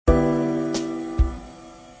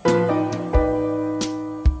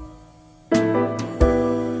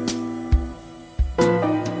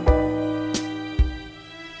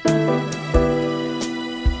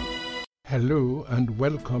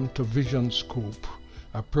welcome to Vision Scope,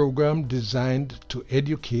 a program designed to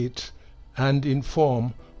educate and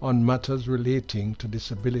inform on matters relating to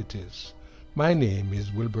disabilities. My name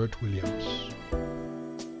is Wilbert Williams.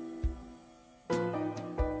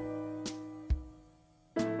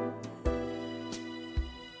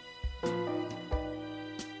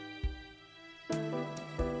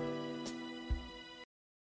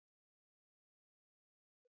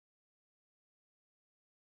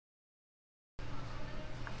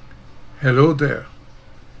 Hello there,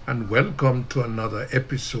 and welcome to another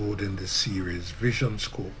episode in the series Vision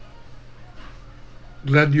Scope.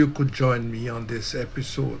 Glad you could join me on this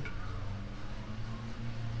episode.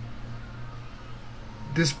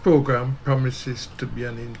 This program promises to be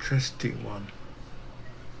an interesting one.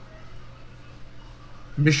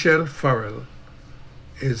 Michelle Farrell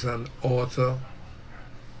is an author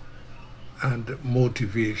and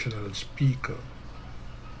motivational speaker.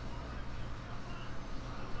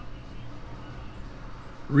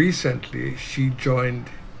 Recently, she joined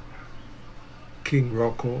King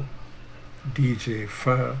Rocco, DJ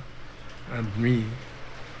Fire, and me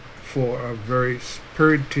for a very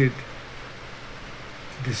spirited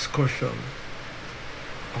discussion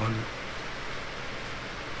on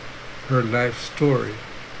her life story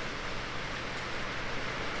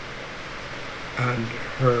and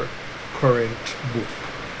her current book.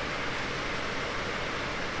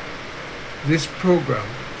 This program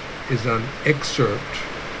is an excerpt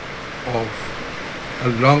of a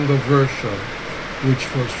longer version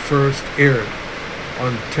which was first aired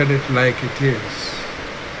on Tell It Like It Is.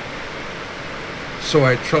 So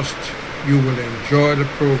I trust you will enjoy the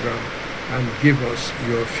program and give us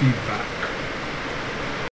your feedback.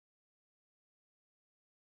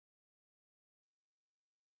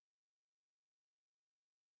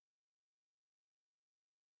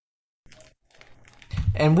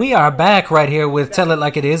 And we are back right here with Tell It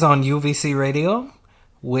Like It Is on UVC Radio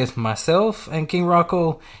with myself and King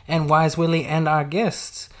Rocco and Wise Willie and our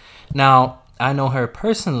guests. Now, I know her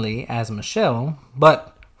personally as Michelle,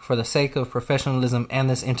 but for the sake of professionalism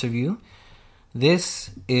and this interview,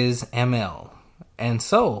 this is ML. And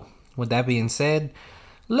so, with that being said,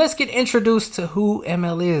 let's get introduced to who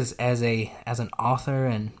ML is as an author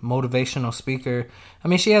and motivational speaker. I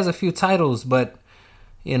mean, she has a few titles, but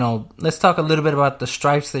let's talk a little bit about the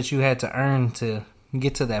stripes that you had to earn to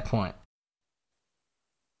get to that point.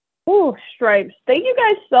 Ooh, stripes. Thank you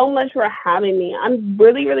guys so much for having me. I'm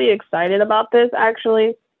really, really excited about this,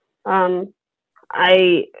 actually. I'm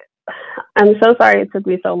so sorry it took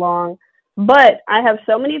me so long, but I have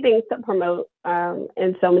so many things to promote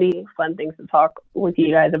and so many fun things to talk with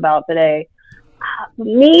you guys about today.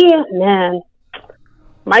 My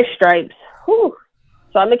stripes. Whew.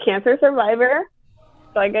 So I'm a cancer survivor.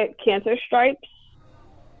 So I get cancer stripes,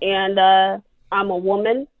 and I'm a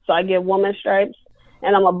woman, so I get woman stripes,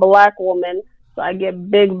 and I'm a black woman, so I get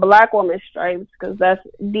big black woman stripes because that's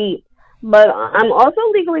deep. But I'm also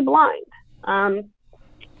legally blind. I'm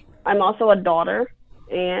also a daughter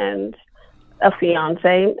and a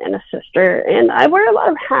fiance and a sister, and I wear a lot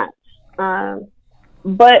of hats.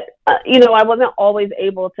 But I wasn't always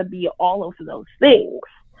able to be all of those things.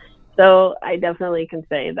 So I definitely can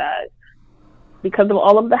say that because of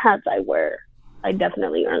all of the hats I wear, I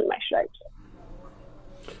definitely earned my stripes.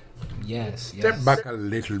 Yes. Step back a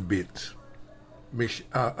little bit,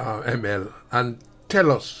 ML, and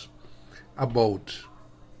tell us about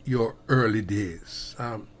your early days.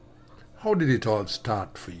 How did it all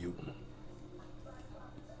start for you?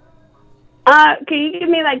 Can you give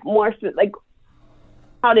me more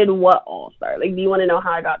how did what all start? Do you want to know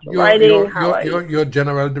how I got to writing? Your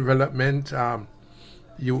general development.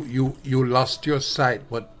 You lost your sight,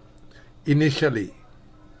 but initially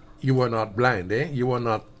you were not blind, eh? You were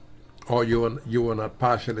not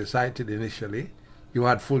partially sighted initially. You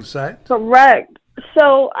had full sight? Correct.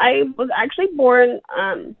 So I was actually born.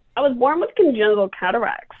 I was born with congenital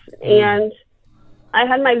cataracts, and I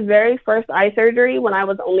had my very first eye surgery when I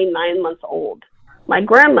was only 9 months old. My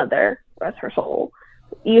grandmother, rest her soul,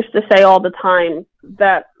 used to say all the time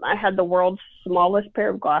that I had the world's smallest pair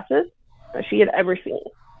of glasses that she had ever seen,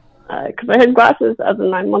 because I had glasses as a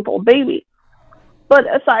 9-month-old baby. But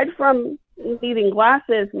aside from needing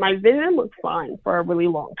glasses, my vision was fine for a really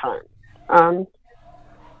long time.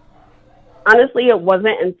 Honestly, it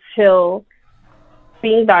wasn't until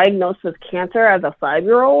being diagnosed with cancer as a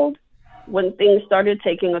 5-year-old when things started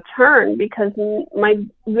taking a turn, because my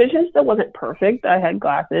vision still wasn't perfect. I had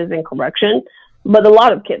glasses and correction, but a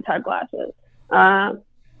lot of kids had glasses.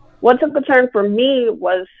 What took a turn for me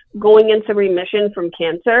was going into remission from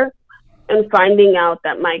cancer and finding out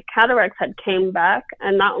that my cataracts had came back,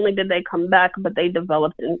 and not only did they come back, but they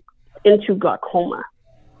developed into glaucoma.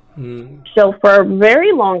 So for a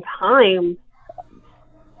very long time,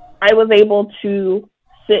 I was able to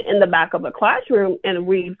sit in the back of a classroom and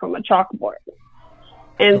read from a chalkboard.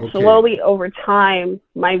 And slowly over time,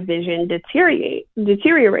 my vision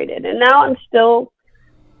deteriorated. And now I'm still,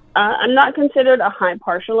 I'm not considered a high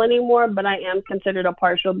partial anymore, but I am considered a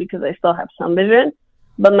partial because I still have some vision.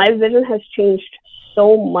 But my vision has changed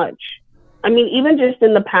so much. I mean, even just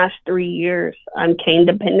in the past 3 years, I'm cane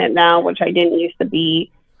dependent now, which I didn't used to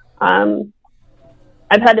be.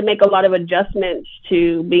 I've had to make a lot of adjustments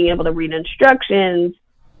to being able to read instructions.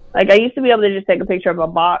 Like, I used to be able to just take a picture of a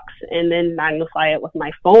box and then magnify it with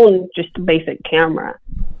my phone, just a basic camera.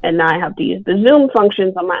 And now I have to use the Zoom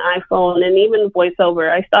functions on my iPhone and even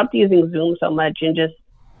VoiceOver. I stopped using Zoom so much and just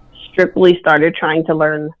strictly started trying to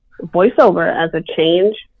learn VoiceOver as a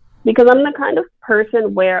change, because I'm the kind of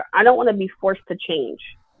person where I don't want to be forced to change.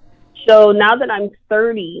 So now that I'm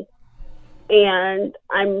 30 and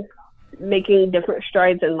I'm making different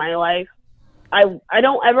strides in my life, I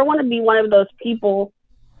don't ever want to be one of those people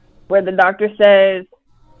where the doctor says,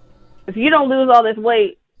 if you don't lose all this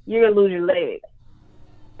weight, you're going to lose your leg.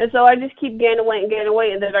 And so I just keep gaining weight,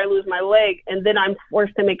 and then I lose my leg, and then I'm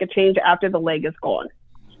forced to make a change after the leg is gone.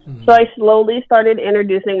 So I slowly started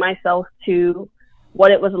introducing myself to what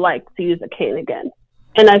it was like to use a cane again.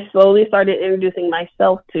 And I slowly started introducing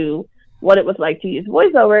myself to what it was like to use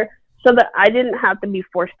VoiceOver so that I didn't have to be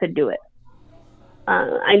forced to do it.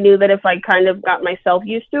 I knew that if I kind of got myself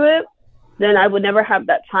used to it, then I would never have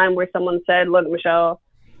that time where someone said, look, Michelle,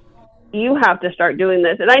 you have to start doing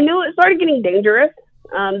this. And I knew it started getting dangerous.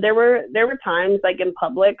 There were times, like in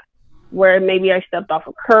public, where maybe I stepped off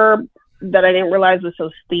a curb that I didn't realize was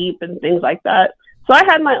so steep and things like that. So I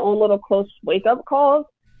had my own little close wake-up calls,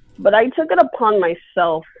 but I took it upon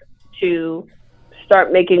myself to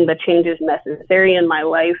start making the changes necessary in my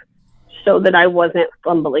life so that I wasn't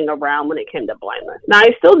fumbling around when it came to blindness. Now,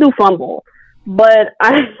 I still do fumble, but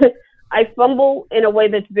I fumble in a way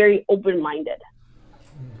that's very open-minded.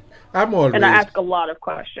 And I ask a lot of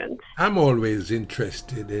questions. I'm always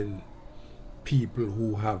interested in people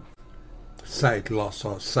who have sight loss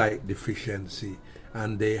or sight deficiency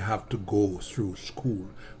and they have to go through school.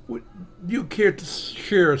 Would you care to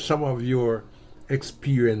share some of your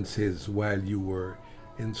experiences while you were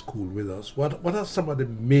in school with us? What are some of the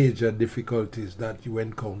major difficulties that you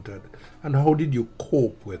encountered, and how did you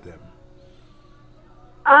cope with them?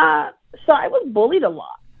 So I was bullied a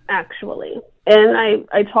lot, actually. And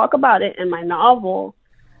I talk about it in my novel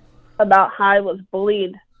about how I was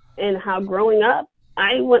bullied and how growing up,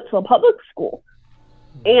 I went to a public school.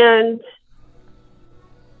 And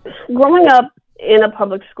growing up in a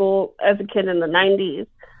public school as a kid in the 90s,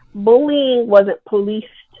 bullying wasn't policed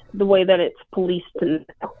the way that it's policed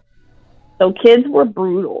now. So kids were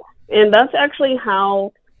brutal. And that's actually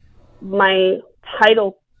how my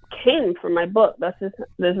title came from my book. This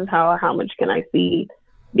is how much can I see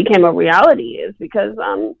became a reality, is because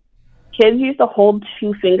kids used to hold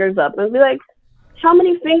two fingers up and be like, how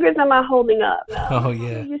many fingers am I holding up? Oh,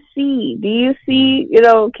 yeah. What do you see? Do you see,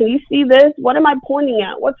 can you see this? What am I pointing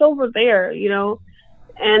at? What's over there?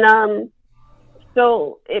 And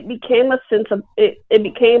so it became it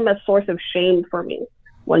became a source of shame for me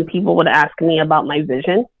when people would ask me about my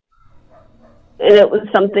vision. And it was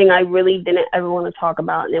something I really didn't ever want to talk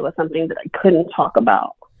about. And it was something that I couldn't talk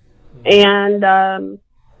about. And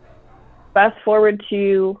fast forward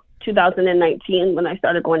to 2019, when I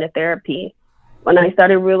started going to therapy, when I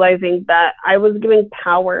started realizing that I was giving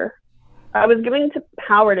power. I was giving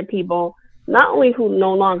power to people, not only who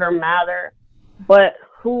no longer matter, but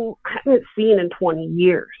who I haven't seen in 20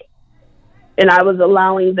 years. And I was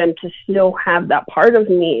allowing them to still have that part of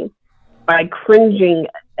me by cringing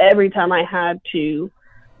every time I had to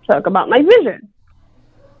talk about my vision.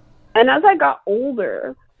 And as I got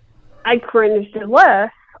older, I cringed less,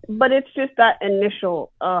 but it's just that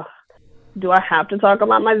initial, do I have to talk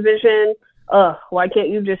about my vision? Why can't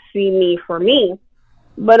you just see me for me?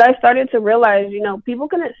 But I started to realize, people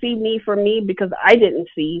couldn't see me for me because I didn't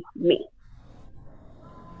see me.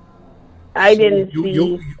 I didn't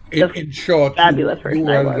see in short, fabulous you person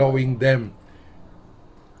were I was. allowing them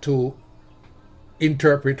to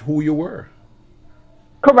interpret who you were.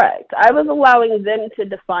 Correct. I was allowing them to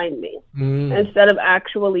define me instead of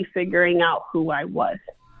actually figuring out who I was.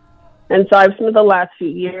 And so I've spent the last few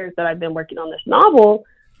years that I've been working on this novel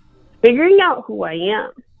figuring out who I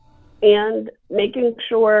am and making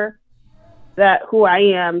sure that who I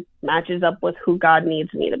am matches up with who God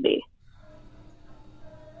needs me to be.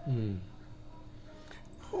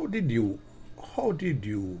 how did you how did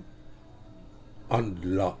you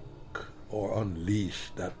unlock or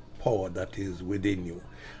unleash that power that is within you?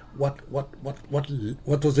 What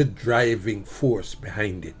was the driving force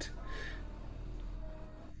behind it?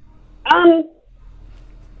 Um,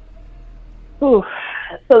 Ooh,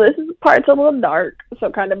 so this is part's a little dark,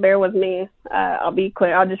 so kind of bear with me. I'll be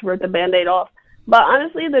clear. I'll just rip the Band-Aid off. But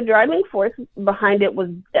honestly, the driving force behind it was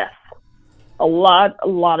death. A lot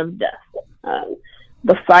of death.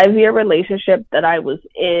 The 5-year relationship that I was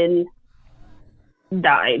in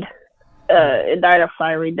died. It died a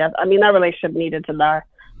fiery death. I mean, that relationship needed to die,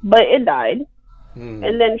 but it died.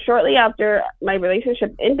 And then shortly after my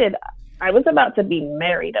relationship ended, I was about to be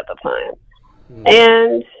married at the time.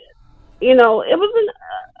 And, you know, it wasn't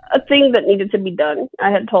a thing that needed to be done.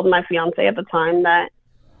 I had told my fiance at the time that,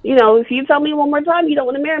 you know, if you tell me one more time you don't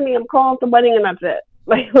want to marry me, I'm calling off the wedding and that's it.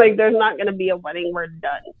 Like there's not going to be a wedding. We're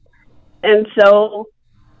done. And so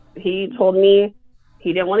he told me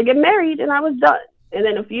he didn't want to get married and I was done. And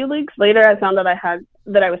then a few weeks later, I found that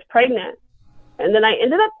I was pregnant. And then I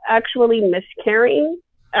ended up actually miscarrying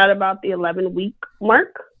at about the 11-week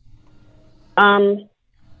mark. And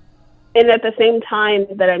at the same time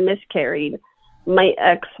that I miscarried, my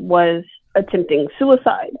ex was attempting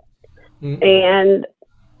suicide. And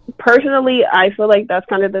personally, I feel like that's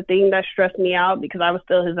kind of the thing that stressed me out because I was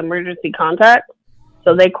still his emergency contact.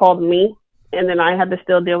 So they called me and then I had to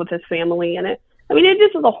still deal with his family in it. I mean, it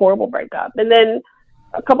just was a horrible breakup. And then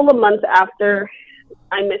a couple of months after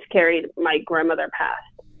I miscarried, my grandmother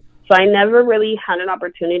passed. So I never really had an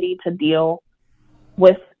opportunity to deal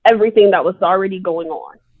with everything that was already going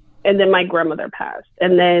on. And then my grandmother passed.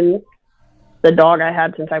 And then the dog I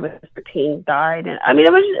had since I was 13 died. And I mean,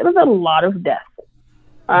 it was a lot of death.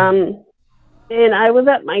 And I was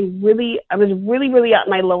really at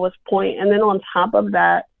my lowest point. And then on top of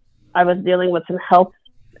that, I was dealing with some health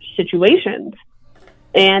situations.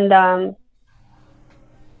 And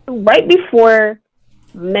right before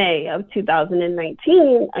May of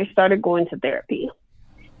 2019, I started going to therapy.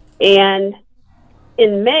 And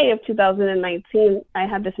in May of 2019, I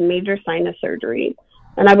had this major sinus surgery.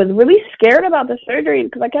 And I was really scared about the surgery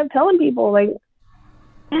because I kept telling people, like,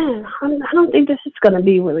 man, I don't think this is going to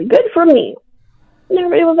be really good for me. And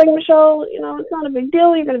everybody was like, Michelle, you know, it's not a big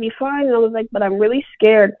deal. You're going to be fine. And I was like, but I'm really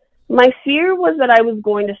scared. My fear was that I was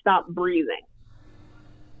going to stop breathing.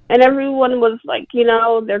 And everyone was like, you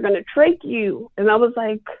know, they're going to trach you. And I was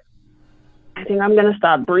like, I think I'm going to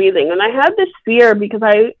stop breathing. And I had this fear because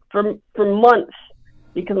for months,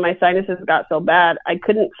 because my sinuses got so bad, I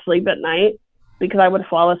couldn't sleep at night because I would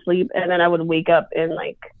fall asleep and then I would wake up and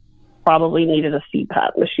like probably needed a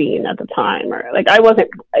CPAP machine at the time, or like I wasn't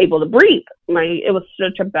able to breathe. It was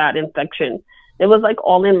such a bad infection. It was like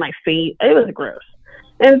all in my face. It was gross.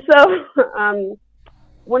 And so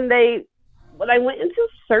when I went into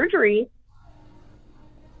surgery,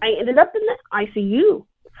 I ended up in the ICU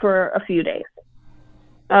for a few days,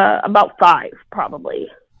 about 5 probably,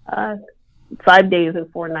 5 days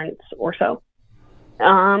and 4 nights or so.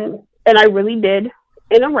 And I really did,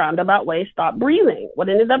 in a roundabout way, stop breathing. What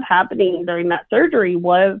ended up happening during that surgery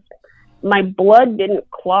was my blood didn't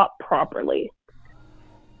clot properly.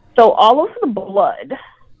 So all of the blood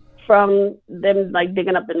from them like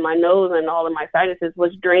digging up in my nose and all of my sinuses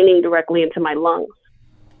was draining directly into my lungs.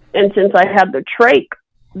 And since I had the trach,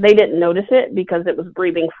 they didn't notice it because it was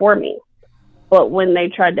breathing for me. But when they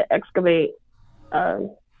tried to excavate,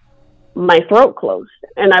 my throat closed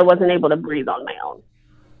and I wasn't able to breathe on my own.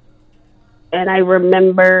 And I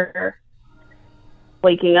remember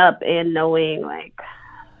waking up and knowing like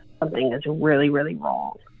something is really, really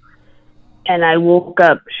wrong. And I woke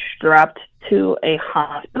up strapped to a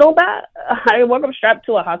hospital bed. I woke up strapped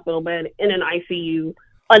to a hospital bed in an ICU,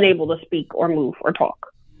 unable to speak or move or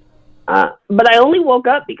talk. But I only woke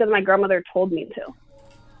up because my grandmother told me to.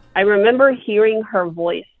 I remember hearing her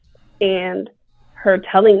voice and her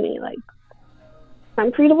telling me like,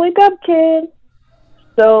 "Time for you to wake up, kid."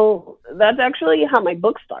 So that's actually how my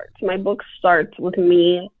book starts. My book starts with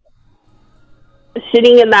me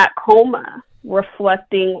sitting in that coma,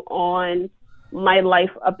 reflecting on my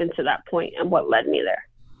life up until that point and what led me there.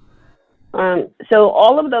 So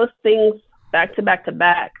all of those things back to back to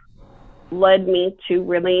back led me to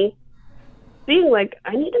really being like,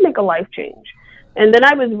 I need to make a life change. And then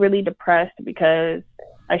I was really depressed because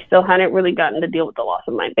I still hadn't really gotten to deal with the loss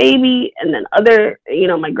of my baby, and then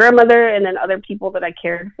my grandmother, and then other people that I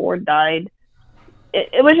cared for died.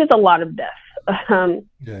 It was just a lot of death.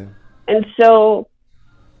 And so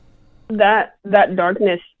that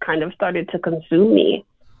darkness kind of started to consume me.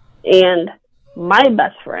 And my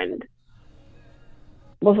best friend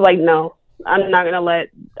was like, no, I'm not gonna let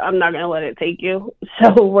it take you.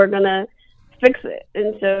 So we're gonna fix it.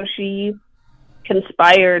 And so she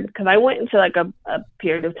conspired, because I went into like a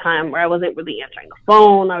period of time where I wasn't really answering the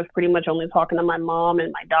phone. I was pretty much only talking to my mom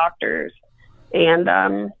and my doctors.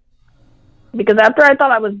 And because after I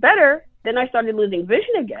thought I was better, then I started losing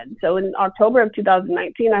vision again. So in October of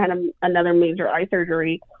 2019, I had another major eye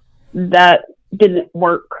surgery that didn't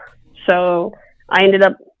work. So I ended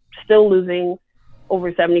up still losing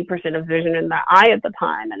over 70% of vision in that eye at the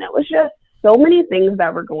time. And it was just so many things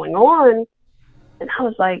that were going on. And I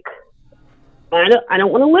was like, I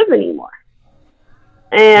don't want to live anymore.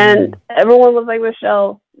 And everyone was like,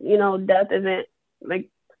 Michelle, death isn't like,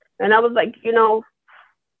 and I was like,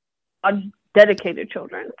 I've dedicated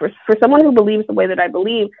children. For someone who believes the way that I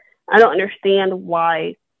believe, I don't understand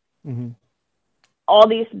why all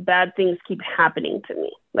these bad things keep happening to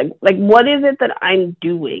me. Like what is it that I'm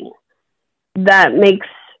doing that makes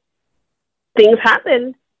things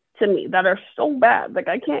happen to me that are so bad? Like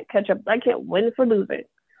I can't catch up. I can't win for losing.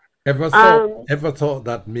 Ever thought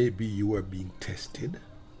that maybe you were being tested?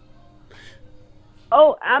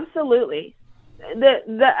 Oh, absolutely.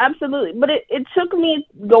 Absolutely. But it took me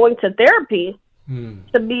going to therapy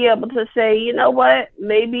to be able to say, you know what,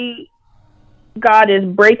 maybe God is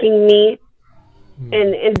breaking me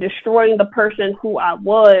and destroying the person who I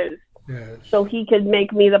was, so he could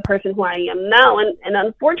make me the person who I am now. And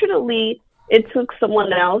unfortunately, it took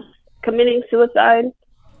someone else committing suicide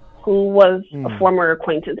who was a former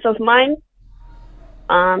acquaintance of mine.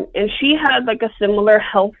 And she had like a similar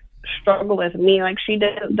health struggle as me. Like she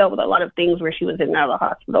dealt with a lot of things where she was in and out of the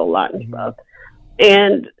hospital a lot and stuff.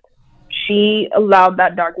 And she allowed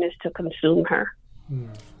that darkness to consume her.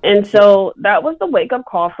 And so that was the wake-up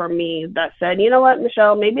call for me that said, you know what,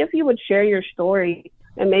 Michelle, maybe if you would share your story,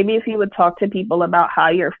 and maybe if you would talk to people about how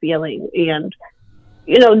you're feeling, and,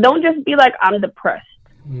 don't just be like, I'm depressed.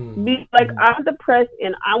 Be like, I'm depressed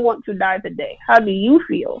and I want to die today. How do you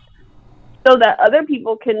feel? So that other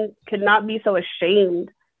people can not be so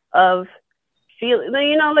ashamed of feeling,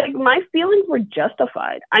 like my feelings were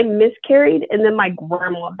justified. I miscarried and then my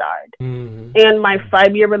grandma died. And my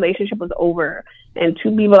 5-year relationship was over. And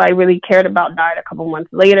 2 people I really cared about died a couple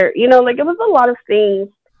months later. Like it was a lot of things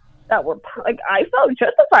that were like, I felt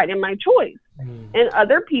justified in my choice. And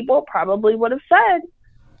other people probably would have said,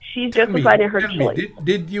 she's justified in her choice.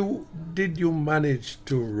 Did you manage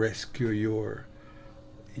to rescue your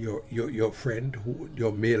friend,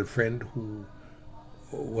 your male friend who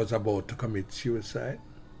was about to commit suicide?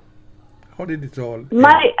 How did it all end?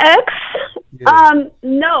 My ex?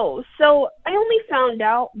 No. So I only found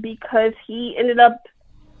out because he ended up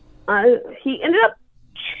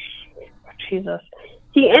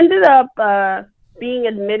being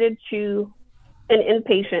admitted to an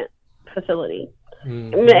inpatient facility.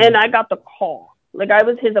 And I got the call. Like I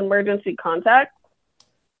was his emergency contact.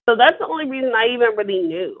 So that's the only reason I even really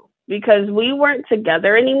knew, because we weren't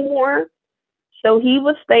together anymore. So he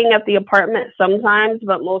was staying at the apartment sometimes,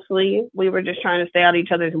 but mostly we were just trying to stay out of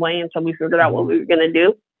each other's way until we figured out what we were going to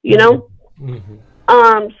do,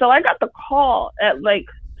 So I got the call at like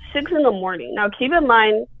 6 a.m. Now keep in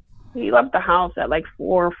mind, he left the house at like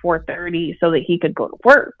 4:30 so that he could go to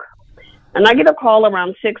work. And I get a call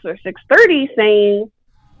around 6 or 6:30 saying,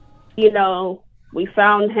 we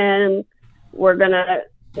found him. We're going to,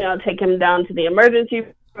 take him down to the emergency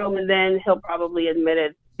room, and then he'll probably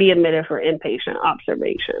be admitted for inpatient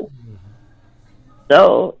observation.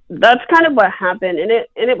 So that's kind of what happened. And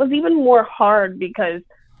it was even more hard because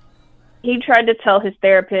he tried to tell his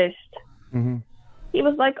therapist, he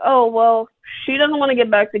was like, oh, well, she doesn't want to get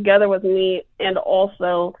back together with me. And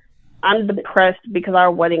also, I'm depressed because our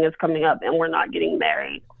wedding is coming up and we're not getting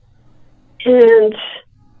married. And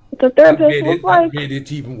the therapist was like, that made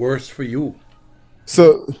it even worse for you.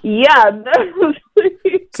 So yeah.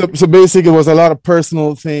 So basically, it was a lot of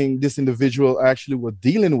personal thing this individual actually was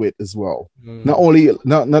dealing with as well. Not only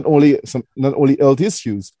health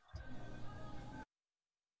issues.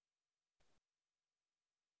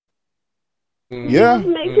 Yeah, he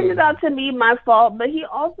was making it out to be my fault, but he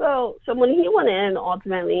also, so when he went in,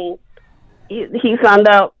 ultimately, he found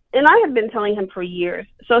out, and I had been telling him for years.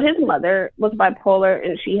 So his mother was bipolar,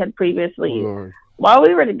 and she had previously, while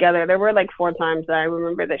we were together, there were like 4 times that I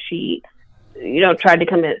remember that she, tried to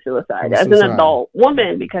commit suicide as an adult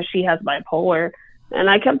woman because she has bipolar. And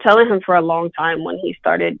I kept telling him for a long time when he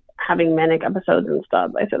started having manic episodes and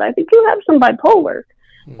stuff, I said, I think you have some bipolar.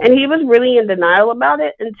 And he was really in denial about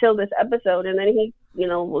it until this episode. And then he,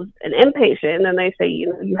 was an inpatient. And then they say,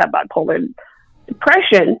 you have bipolar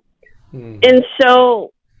depression. And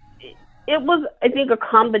so it was, I think, a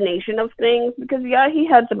combination of things because, yeah, he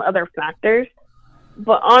had some other factors.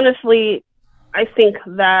 But honestly, I think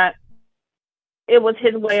that it was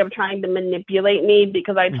his way of trying to manipulate me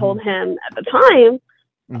because I told him at the time,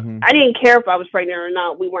 I didn't care if I was pregnant or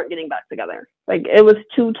not. We weren't getting back together. Like, it was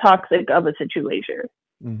too toxic of a situation.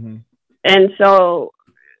 And so,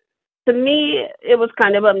 to me, it was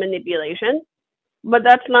kind of a manipulation. But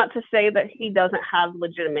that's not to say that he doesn't have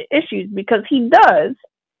legitimate issues, because he does.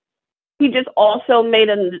 He just also made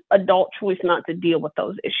an adult choice not to deal with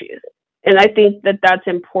those issues. And I think that that's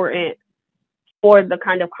important for the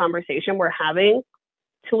kind of conversation we're having,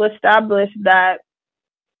 to establish that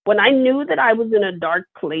when I knew that I was in a dark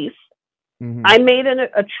place, I made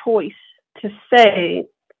a choice to say,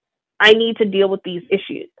 I need to deal with these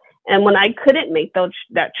issues. And when I couldn't make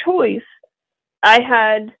that choice, I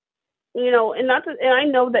had, you know, and I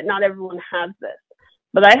know that not everyone has this,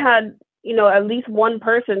 but I had, you know, at least one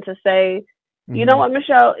person to say, you know what,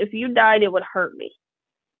 Michelle, if you died, it would hurt me.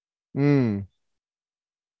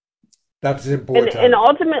 That's important. And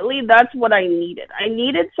ultimately, that's what I needed. I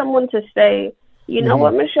needed someone to say, you know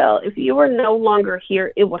what, Michelle, if you were no longer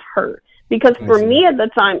here, it would hurt. Because for me at the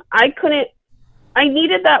time, I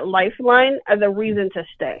needed that lifeline as a reason to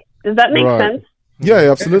stay. Does that make sense?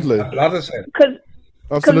 Yeah, absolutely. A lot of sense. Because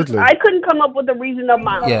I couldn't come up with a reason of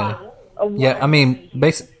my own. Yeah, I mean,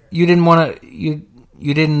 you didn't want to, you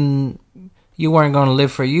weren't going to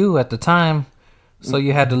live for you at the time, so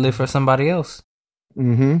you had to live for somebody else.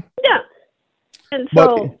 Yeah. And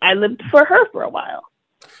so I lived for her for a while.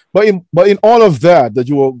 But in all of that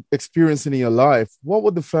you were experiencing in your life, what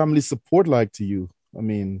would the family support like to you? I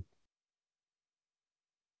mean,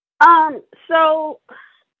 so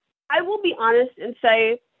I will be honest and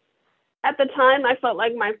say, at the time, I felt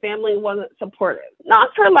like my family wasn't supportive. Not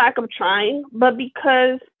for lack of trying, but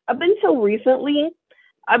because up until recently,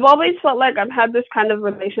 I've always felt like I've had this kind of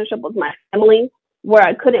relationship with my family where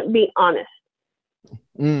I couldn't be honest.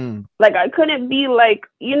 Like, I couldn't be like,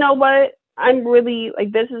 you know what? I'm really,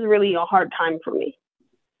 like, this is really a hard time for me.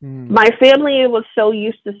 My family was so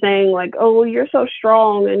used to saying, like, oh, well, you're so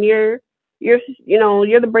strong and you're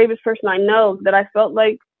the bravest person I know, that I felt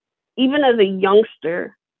like even as a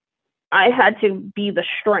youngster, I had to be the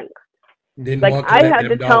strength. Like, I had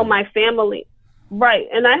to tell my family, right.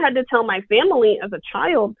 And I had to tell my family as a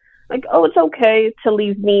child, like, oh, it's okay to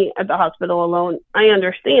leave me at the hospital alone. I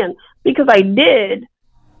understand, because I did,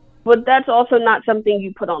 but that's also not something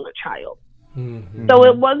you put on a child. So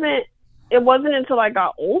it wasn't until I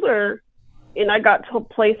got older and I got to a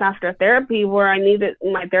place after therapy where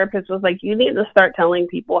my therapist was like, you need to start telling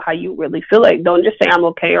people how you really feel. Like, don't just say I'm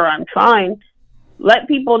okay or I'm fine. Let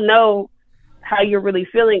people know how you're really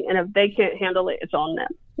feeling, and if they can't handle it, it's on them.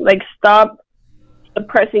 Like, stop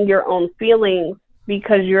suppressing your own feelings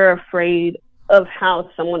because you're afraid of how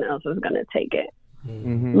someone else is going to take it.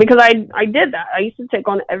 Because I did that. I used to take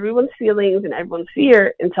on everyone's feelings and everyone's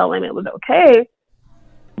fear and tell them it was okay.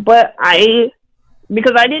 But I've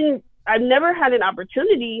never had an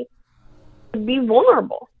opportunity to be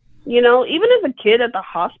vulnerable. You know, even as a kid at the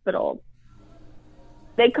hospital,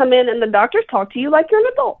 they come in and the doctors talk to you like you're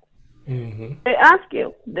an adult. They ask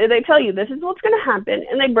you, they tell you, this is what's going to happen.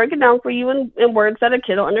 And they break it down for you in words that a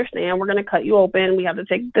kid will understand. We're going to cut you open. We have to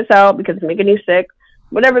take this out because it's making you sick.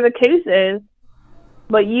 Whatever the case is.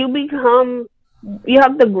 But you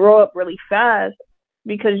have to grow up really fast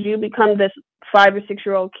because you become this 5 or 6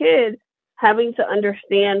 year old kid having to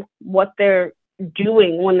understand what they're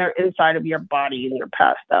doing when they're inside of your body and you're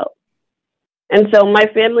passed out. And so my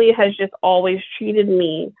family has just always treated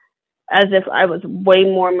me as if I was way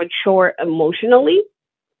more mature emotionally,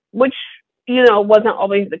 which, you know, wasn't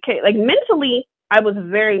always the case. Like, mentally, I was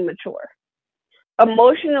very mature.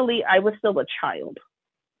 Emotionally, I was still a child.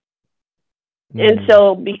 And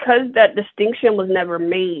so because that distinction was never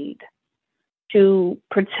made to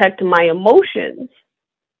protect my emotions,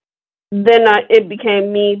 then it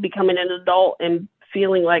became me becoming an adult and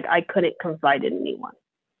feeling like I couldn't confide in anyone.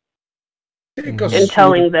 And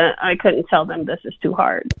telling that I couldn't tell them this is too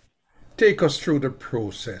hard. Take us through the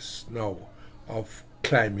process now of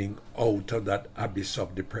climbing out of that abyss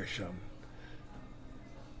of depression.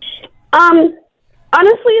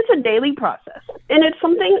 Honestly, it's a daily process, and it's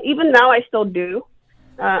something even now I still do.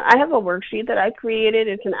 I have a worksheet that I created.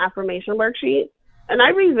 It's an affirmation worksheet, and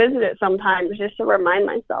I revisit it sometimes just to remind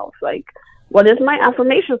myself, like, what is my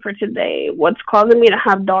affirmation for today? What's causing me to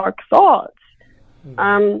have dark thoughts?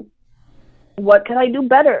 What can I do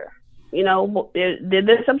better? You know, did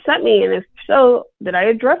this upset me? And if so, did I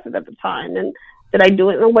address it at the time? And did I do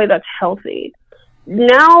it in a way that's healthy?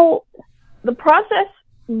 Now, the process,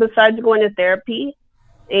 besides going to therapy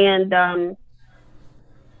and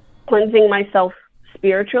cleansing myself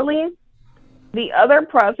spiritually. The other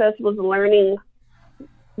process was learning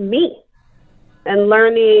me and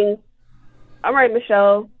learning, all right,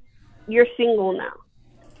 Michelle, you're single now.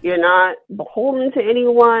 You're not beholden to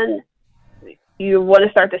anyone. You want to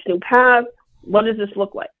start this new path. What does this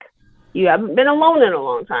look like? You haven't been alone in a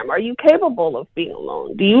long time. Are you capable of being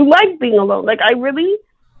alone? Do you like being alone? Like, I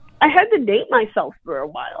had to date myself for a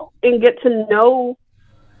while and get to know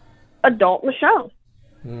adult Michelle,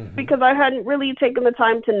 because I hadn't really taken the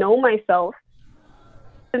time to know myself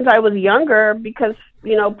since I was younger, because,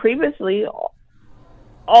 you know, previously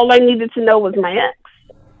all I needed to know was my ex.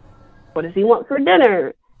 What does he want for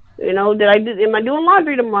dinner? You know, am I doing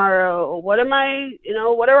laundry tomorrow? What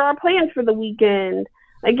are our plans for the weekend?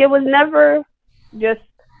 Like, it was never just,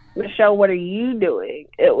 Michelle, what are you doing?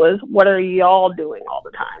 It was, what are y'all doing all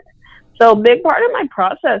the time? So a big part of my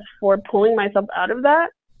process for pulling myself out of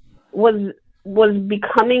that was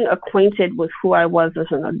becoming acquainted with who I was as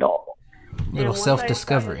an adult. Little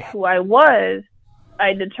self-discovery. Who I was,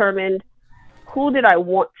 I determined, who did I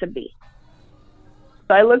want to be?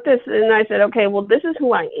 So I looked at this and I said, okay, well, this is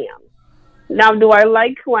who I am. Now, do I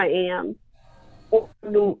like who I am? Or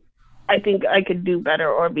do I think I could do better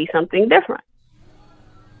or be something different?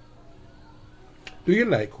 Do you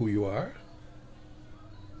like who you are?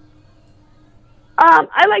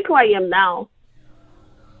 I like who I am now.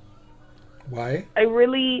 Why?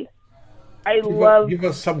 Give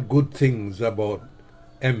us some good things about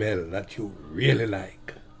ML that you really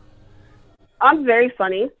like. I'm very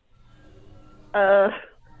funny,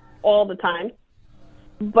 all the time,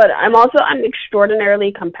 but I'm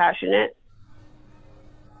extraordinarily compassionate.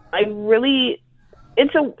 One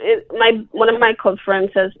of my close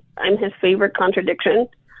friends says I'm his favorite contradiction,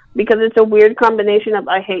 because it's a weird combination of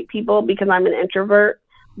I hate people because I'm an introvert,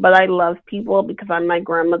 but I love people because I'm my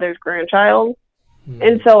grandmother's grandchild.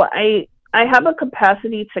 And so I have a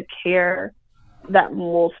capacity to care that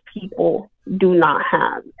most people do not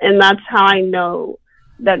have. And that's how I know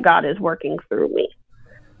that God is working through me.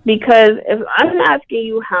 Because if I'm asking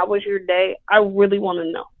you, how was your day? I really want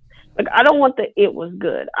to know. Like, I don't want the, it was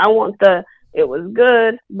good. I want the, it was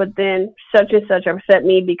good, but then such and such upset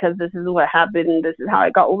me because this is what happened and this is how I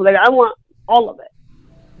got over. Like, I want all of it.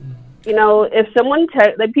 You know, if someone,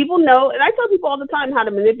 people know, and I tell people all the time how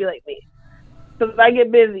to manipulate me. Because I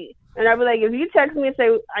get busy. And I'll be like, if you text me and say,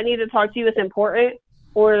 I need to talk to you, it's important.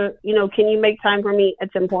 Or, you know, can you make time for me?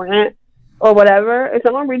 It's important. Or whatever. If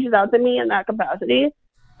someone reaches out to me in that capacity,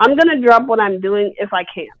 I'm going to drop what I'm doing if I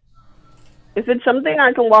can. If it's something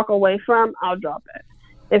I can walk away from, I'll drop it.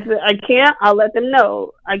 If I can't, I'll let them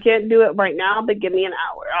know. I can't do it right now, but give me an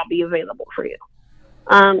hour. I'll be available for you.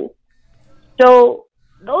 So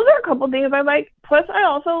those are a couple things I like. Plus, I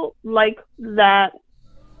also like that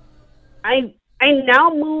I now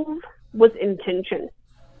move with intention.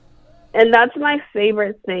 And that's my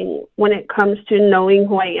favorite thing when it comes to knowing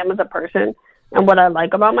who I am as a person and what I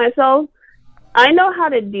like about myself. I know how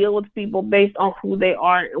to deal with people based on who they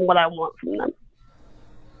are and what I want from them.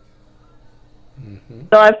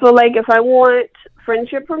 So I feel like if I want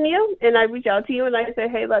friendship from you and I reach out to you and I say,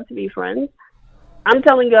 hey, let's be friends, I'm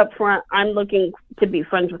telling you up front, I'm looking to be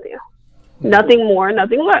friends with you. Nothing more,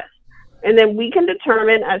 nothing less. And then we can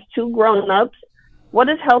determine as two grown-ups, what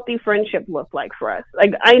does healthy friendship look like for us?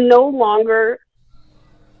 Like, I no longer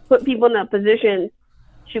put people in a position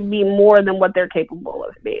to be more than what they're capable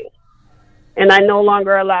of being. And I no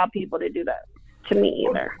longer allow people to do that to me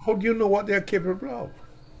either. How do you know what they're capable of?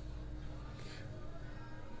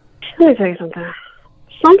 Let me tell you something.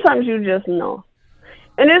 Sometimes you just know.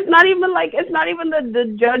 And it's not even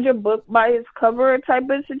the judge a book by its cover type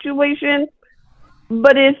of situation.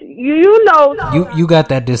 But it's, you know. You got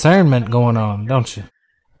that discernment going on, don't you?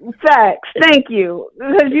 Facts. Thank you.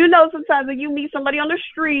 Because you know sometimes when you meet somebody on the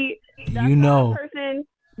street, that's you know the person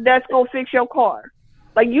that's going to fix your car.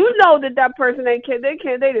 Like, you know that person, they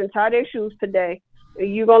didn't tie their shoes today.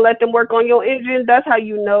 You going to let them work on your engine? That's how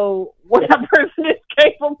you know what that person is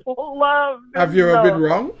capable of. Have you ever been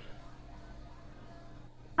wrong?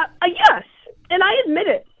 Yes. And I admit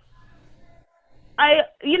it. I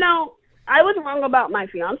was wrong about my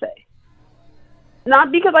fiance.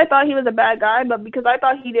 Not because I thought he was a bad guy, but because I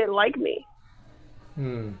thought he didn't like me.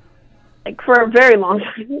 Like, for a very long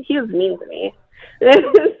time, he was mean to me.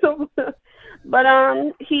 But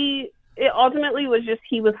it ultimately was just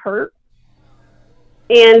he was hurt,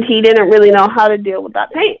 and he didn't really know how to deal with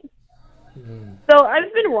that pain. So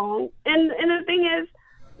I've been wrong, and the thing is,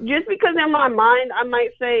 just because in my mind I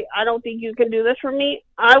might say I don't think you can do this for me,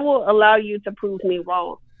 I will allow you to prove me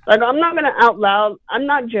wrong. Like, I'm not gonna out loud. I'm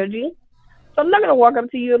not judging. So I'm not gonna walk up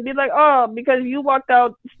to you and be like, oh, because you walked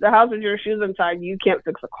out the house with your shoes inside, you can't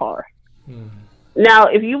fix a car. Now,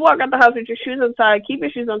 if you walk out the house with your shoes inside, keep your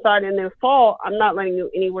shoes inside, and then fall, I'm not letting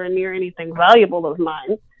you anywhere near anything valuable of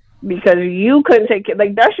mine because you couldn't take it.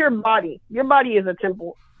 Like, that's your body. Your body is a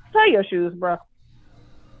temple. Tie your shoes, bro.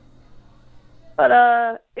 But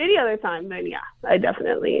any other time, then yeah, I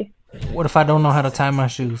definitely. What if I don't know how to tie my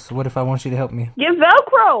shoes? What if I want you to help me? Get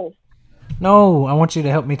Velcro. No, I want you to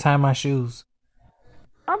help me tie my shoes.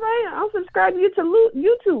 All right, I'll subscribe you to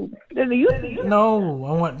YouTube. There's a YouTube. No,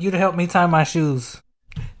 I want you to help me tie my shoes.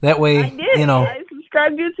 That way, I did. you know. I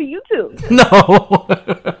subscribed you to YouTube. No.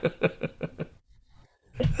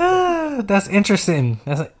 That's interesting.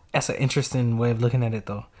 That's an interesting way of looking at it,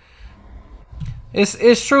 though.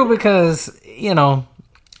 It's true because, you know,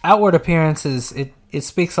 outward appearances, it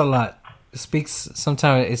speaks a lot.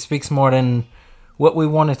 Sometimes it speaks more than what we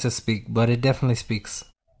want it to speak, but it definitely speaks.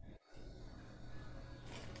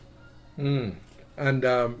 And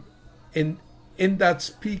in that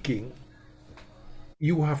speaking,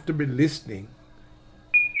 you have to be listening,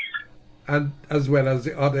 and as well as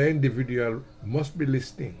the other individual must be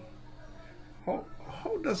listening.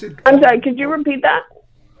 How does it? I'm sorry. Could you repeat that?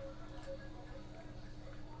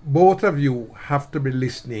 Both of you have to be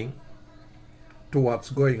listening to what's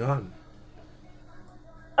going on.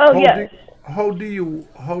 Oh, yes. How do you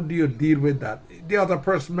deal with that? The other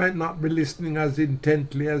person might not be listening as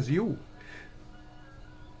intently as you.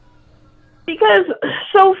 Because,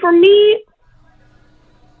 so for me,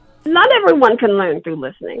 not everyone can learn through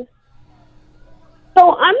listening.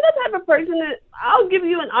 So I'm the type of person that I'll give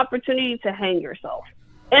you an opportunity to hang yourself.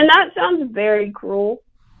 And that sounds very cruel,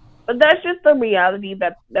 but that's just the reality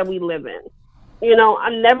that we live in. You know,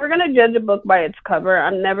 I'm never going to judge a book by its cover.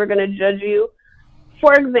 I'm never going to judge you.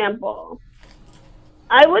 For example,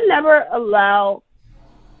 I would never allow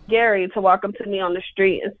Gary to walk up to me on the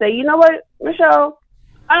street and say, you know what, Michelle,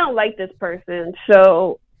 I don't like this person,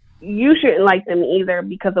 so you shouldn't like them either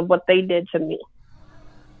because of what they did to me.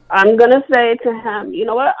 I'm going to say to him, you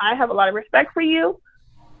know what, I have a lot of respect for you,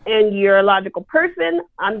 and you're a logical person.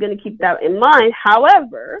 I'm going to keep that in mind.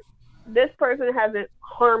 However, this person hasn't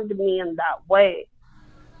harmed me in that way.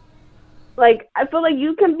 Like, I feel like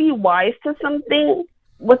you can be wise to something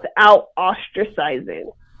without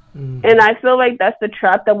ostracizing. And I feel like that's the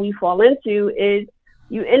trap that we fall into, is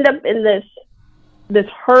you end up in this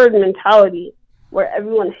herd mentality where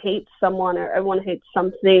everyone hates someone or everyone hates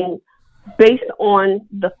something based on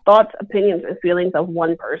the thoughts, opinions, and feelings of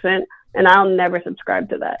one person. And I'll never subscribe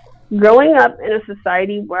to that. Growing up in a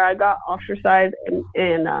society where I got ostracized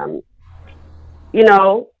and you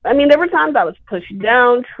know, I mean, there were times I was pushed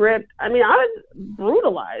down, tripped. I mean, I was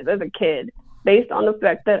brutalized as a kid based on the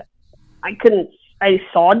fact that I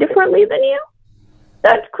saw differently than you.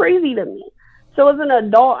 That's crazy to me. So as an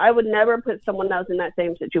adult, I would never put someone else in that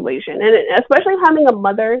same situation. And especially having a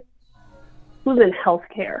mother who's in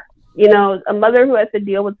healthcare, you know, a mother who has to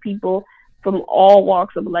deal with people from all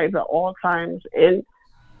walks of life at all times. And,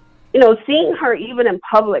 you know, seeing her even in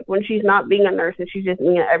public when she's not being a nurse and she's just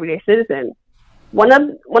being an everyday citizen. One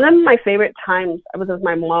of my favorite times I was with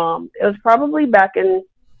my mom. It was probably back in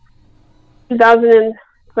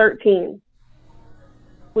 2013.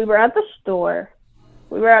 We were at the store.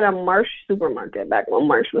 We were at a Marsh supermarket back when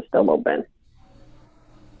Marsh was still open.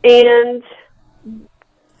 And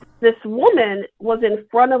this woman was in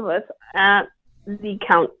front of us at the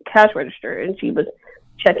cash register, and she was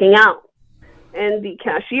checking out. And the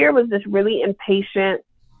cashier was this really impatient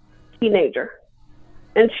teenager.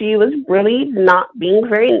 And she was really not being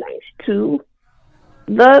very nice to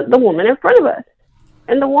the woman in front of us.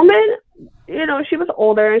 And the woman, you know, she was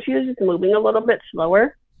older and she was just moving a little bit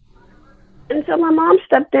slower. And so my mom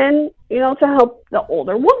stepped in, you know, to help the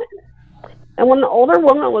older woman. And when the older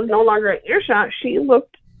woman was no longer in earshot, she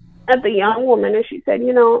looked at the young woman and she said,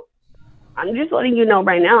 you know, I'm just letting you know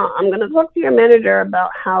right now, I'm going to talk to your manager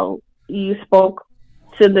about how you spoke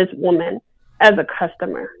to this woman as a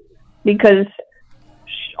customer. Because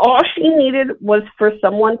all she needed was for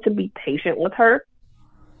someone to be patient with her.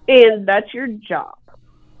 And that's your job.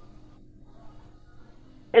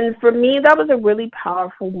 And for me, that was a really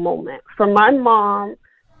powerful moment for my mom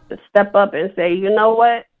to step up and say, you know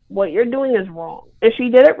what you're doing is wrong. And she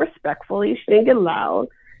did it respectfully. She didn't get loud.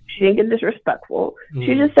 She didn't get disrespectful.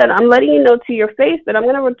 She just said, I'm letting you know to your face that I'm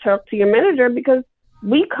going to talk to your manager because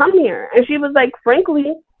we come here. And she was like,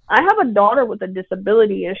 frankly, I have a daughter with a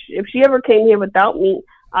disability. And if she ever came here without me,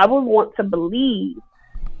 I would want to believe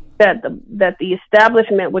that the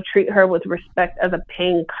establishment would treat her with respect as a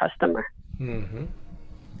paying customer. Mm-hmm.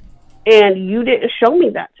 And you didn't show me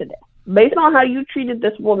that today. Based on how you treated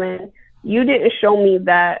this woman, you didn't show me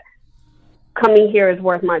that coming here is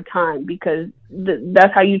worth my time because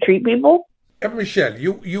that's how you treat people. And Michelle,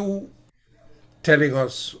 you telling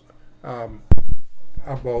us um,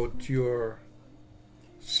 about your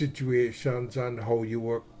situations and how you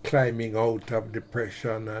were climbing out of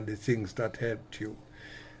depression and the things that helped you.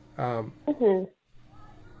 Um, Hmm.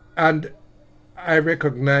 and I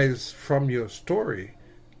recognize from your story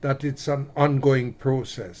that it's an ongoing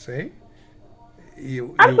process, eh?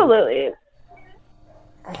 You, Absolutely.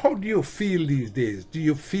 how do you feel these days? Do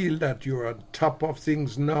you feel that you're on top of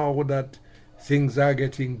things now, that things are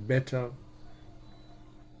getting better?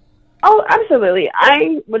 Oh, absolutely.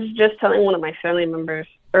 I was just telling one of my family members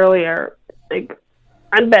earlier, like,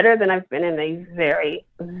 I'm better than I've been in a very,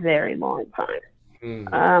 very long time.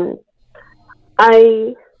 Mm. Um,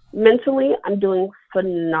 I mentally, I'm doing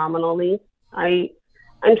phenomenally. I,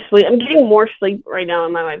 I'm getting more sleep right now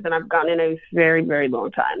in my life than I've gotten in a very, very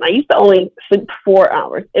long time. I used to only sleep 4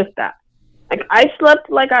 hours, if that. Like I slept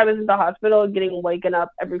like I was in the hospital, getting waken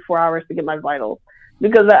up every 4 hours to get my vitals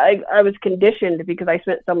because I was conditioned because I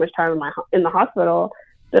spent so much time in the hospital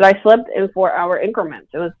that I slept in 4 hour increments.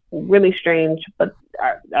 It was really strange, but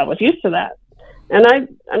I was used to that, and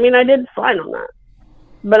I mean I did fine on that.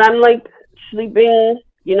 But I'm like sleeping,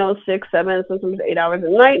 6, 7, sometimes 8 hours a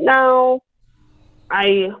night now.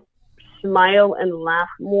 I smile and laugh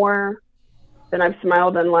more than I've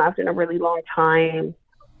smiled and laughed in a really long time.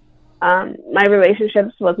 My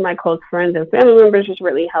relationships with my close friends and family members is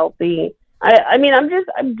really healthy. I mean,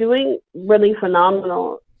 I'm doing really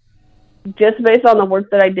phenomenal just based on the work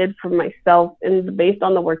that I did for myself and based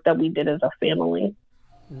on the work that we did as a family.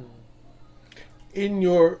 In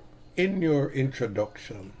your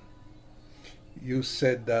introduction, you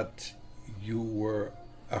said that you were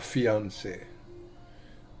a fiance.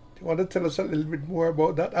 Do you want to tell us a little bit more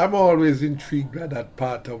about that? I'm always intrigued by that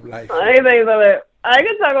part of life. I think that I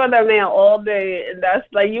could talk about that man all day, and that's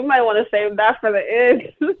like you might want to save that for the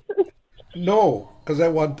end. No, because I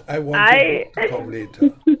want I it to come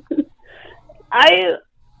later. I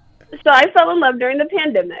so I fell in love during the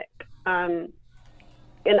pandemic, and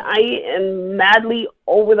I am madly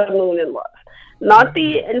over the moon in love. Not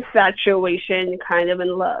the infatuation kind of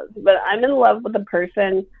in love, but I'm in love with a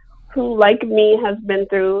person who, like me, has been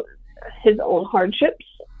through his own hardships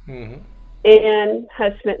Hmm. and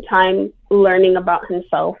has spent time learning about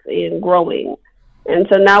himself and growing. And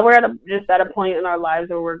so now we're just at a point in our lives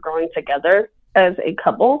where we're growing together as a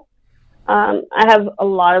couple. I have a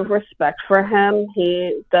lot of respect for him.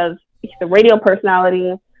 He's a radio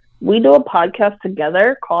personality. We do a podcast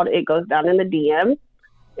together called It Goes Down in the DM.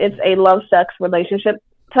 It's a love, sex, relationship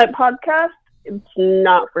type podcast. It's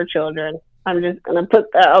not for children. I'm just going to put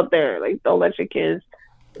that out there. Like, don't let your kids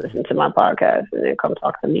listen to my podcast and then come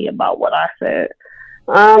talk to me about what I said.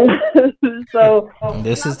 So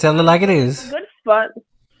This is Tell It Like It Is. good fun.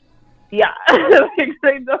 Yeah.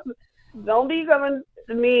 Like, don't be coming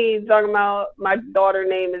to me talking about my daughter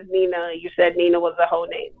name is Nina. You said Nina was a whole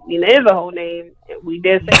name. Nina is a whole name. We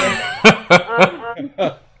did say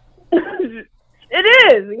that.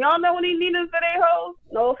 It is. Y'all know any Ninas that ain't hoes?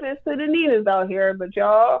 No offense to the Ninas out here, but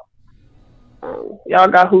y'all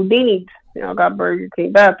got Houdinis. Y'all got Burger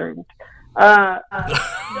King bathrooms.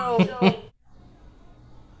 So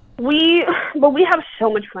we have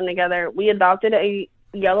so much fun together. We adopted a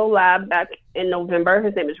yellow lab back in November.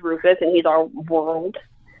 His name is Rufus, and he's our world.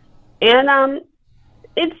 And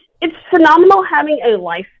it's phenomenal having a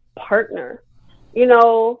life partner.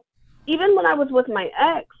 Even when I was with my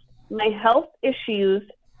ex, my health issues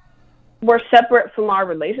were separate from our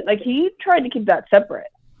relation. Like he tried to keep that separate,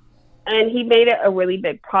 and he made it a really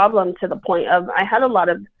big problem to the point of I had a lot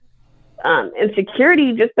of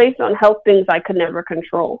insecurity just based on health things I could never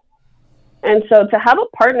control. And so to have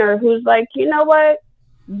a partner who's like, you know what,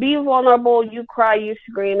 be vulnerable, you cry, you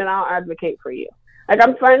scream, and I'll advocate for you. Like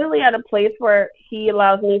I'm finally at a place where he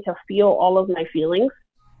allows me to feel all of my feelings.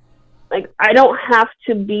 Like I don't have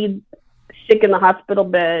to be sick in the hospital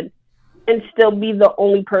bed and still be the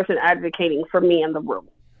only person advocating for me in the room.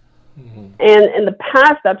 Hmm. And in the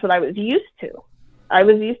past, that's what I was used to. I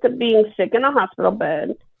was used to being sick in a hospital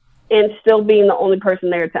bed and still being the only person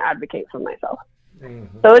there to advocate for myself. Hmm.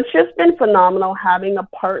 So it's just been phenomenal having a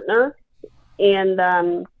partner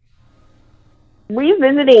and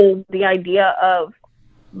revisiting the idea of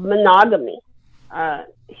monogamy.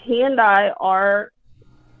 He and I are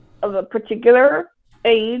of a particular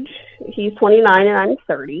age. He's 29 and I'm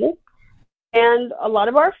 30. And a lot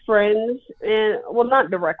of our friends, and well,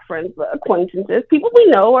 not direct friends, but acquaintances, people we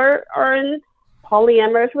know are in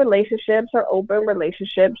polyamorous relationships or open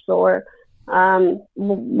relationships or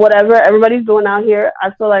whatever everybody's doing out here.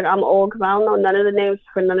 I feel like I'm old because I don't know none of the names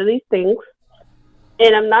for none of these things.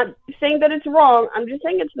 And I'm not saying that it's wrong. I'm just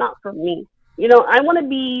saying it's not for me. You know, I want to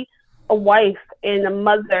be a wife and a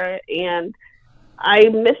mother, and I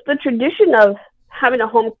miss the tradition of having a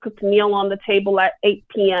home cooked meal on the table at 8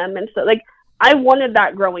 p.m. And so, like, I wanted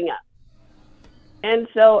that growing up. And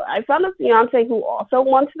so I found a fiance who also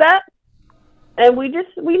wants that, and we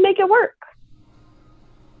make it work.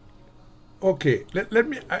 Okay, let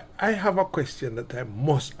me, I have a question that I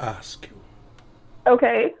must ask you.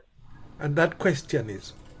 Okay. And that question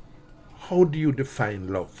is, how do you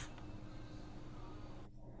define love?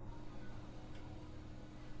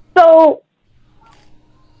 So,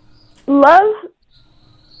 love,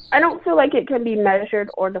 I don't feel like it can be measured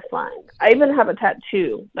or defined. I even have a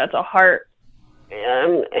tattoo that's a heart,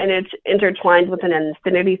 and it's intertwined with an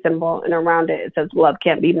infinity symbol, and around it says love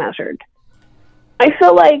can't be measured. I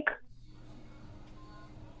feel like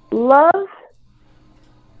love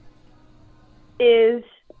is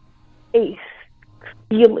a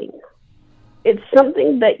feeling. It's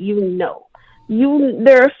something that you know.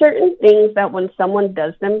 There are certain things that when someone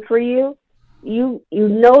does them for you, you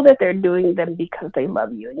know that they're doing them because they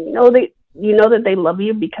love you. And you know that they love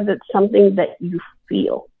you because it's something that you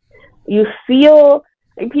feel. You feel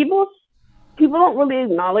like people don't really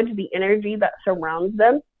acknowledge the energy that surrounds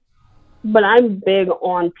them, but I'm big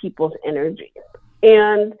on people's energy.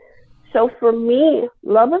 And so for me,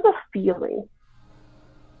 love is a feeling.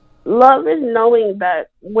 Love is knowing that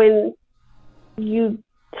when you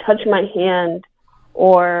touch my hand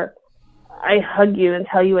or I hug you and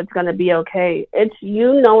tell you it's going to be okay, it's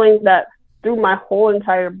you knowing that through my whole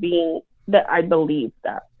entire being that I believe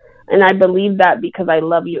that. And I believe that because I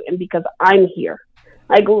love you and because I'm here.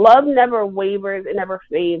 Like, love never wavers, it never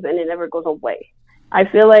fades, and it never goes away. I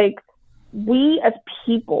feel like we as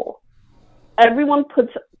people, everyone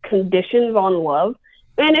puts conditions on love,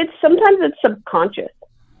 and sometimes it's subconscious.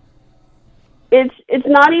 It's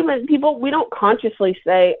not even we don't consciously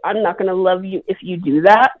say, I'm not going to love you if you do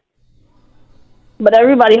that. But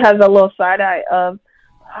everybody has a little side eye of,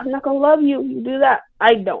 I'm not going to love you if you do that.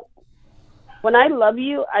 I don't. When I love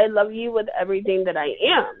you with everything that I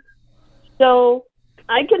am. So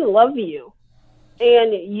I can love you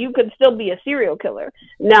and you could still be a serial killer.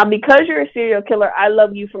 Now, because you're a serial killer, I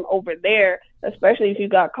love you from over there, especially if you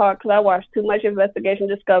got caught, because I watched too much Investigation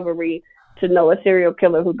Discovery to know a serial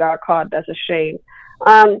killer who got caught. That's a shame.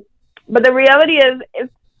 But the reality is, if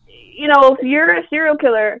you're a serial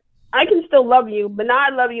killer, I can still love you, but now I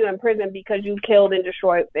love you in prison because you killed and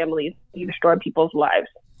destroyed families. You destroyed people's lives.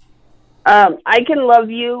 I can love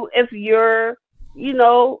you if you're,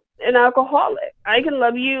 an alcoholic. I can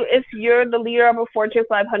love you if you're the leader of a Fortune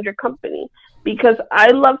 500 company, because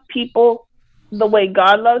I love people the way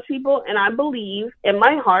God loves people, and I believe in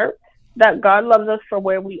my heart that God loves us for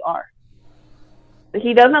where we are.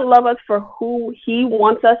 He doesn't love us for who he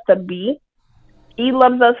wants us to be. He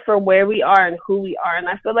loves us for where we are and who we are. And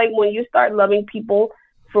I feel like when you start loving people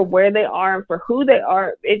for where they are and for who they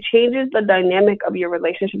are, it changes the dynamic of your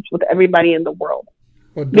relationships with everybody in the world.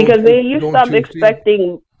 Because then you stop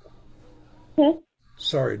expecting...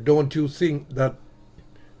 Sorry, don't you think that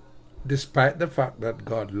despite the fact that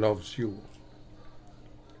God loves you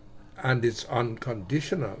and it's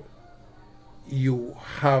unconditional, you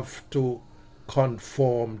have to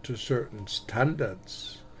conform to certain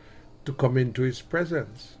standards to come into his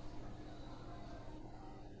presence?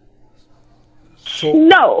 So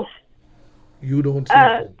no, you don't think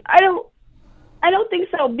so? I don't think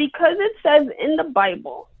so, because it says in the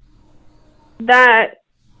Bible that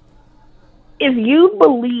if you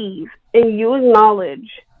believe and you acknowledge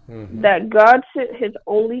that God sent his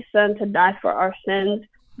only son to die for our sins,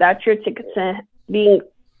 that's your ticket to being,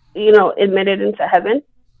 admitted into heaven.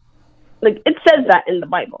 Like, it says that in the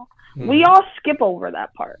Bible. We all skip over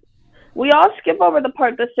that part. We all skip over the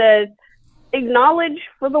part that says, acknowledge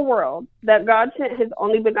for the world that God sent his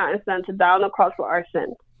only begotten son to die on the cross for our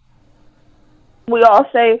sins. We all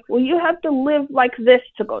say, well, you have to live like this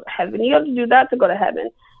to go to heaven. You have to do that to go to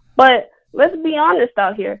heaven. But let's be honest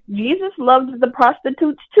out here. Jesus loved the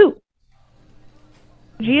prostitutes too.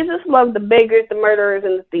 Jesus loved the beggars, the murderers,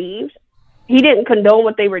 and the thieves. He didn't condone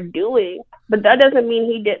what they were doing, but that doesn't mean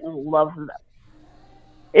he didn't love them.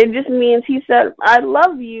 It just means he said, I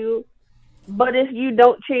love you, but if you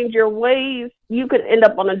don't change your ways, you could end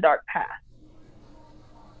up on a dark path.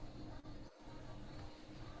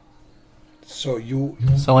 So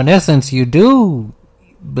in essence, you do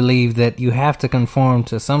believe that you have to conform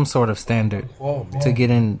to some sort of standard to get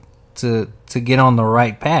to get on the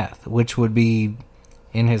right path, which would be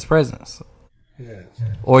in his presence. Yes.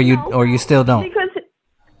 or you still don't? Because,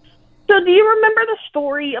 so do you remember the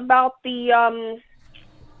story about the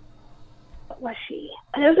what was she?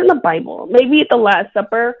 It was in the Bible, maybe at the Last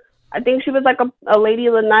Supper. I think she was like a lady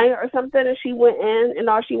of the night or something, and she went in, and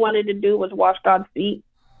all she wanted to do was wash God's feet.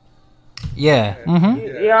 Yeah.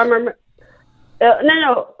 Mm-hmm. Yeah, I remember.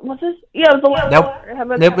 No. Was this? Yeah, it was the Last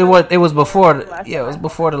Supper. It was before. Yeah, it was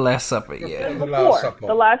before the Last Supper. Yeah. It was before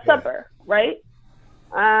the Last Supper, right?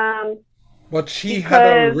 But she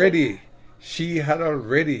had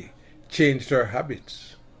already changed her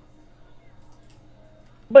habits.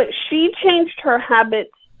 But she changed her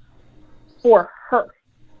habits for her.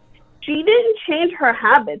 She didn't change her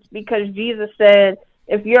habits because Jesus said,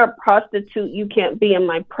 if you're a prostitute, you can't be in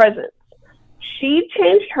my presence. She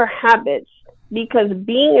changed her habits because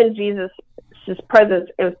being in Jesus' presence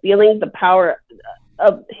and feeling the power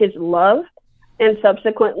of his love and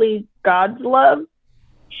subsequently God's love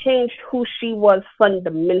changed who she was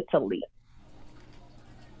fundamentally.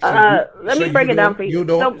 Let me break it down for you.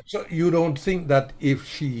 You don't think that if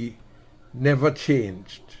she never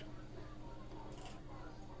changed,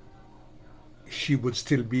 she would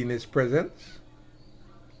still be in his presence?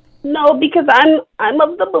 No, because I'm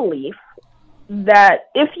of the belief that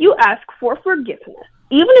if you ask for forgiveness,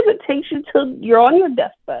 even if it takes you till you're on your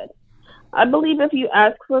deathbed, I believe if you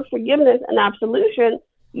ask for forgiveness and absolution,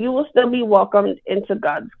 you will still be welcomed into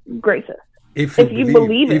God's graces. If you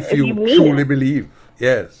believe it, if you truly believe,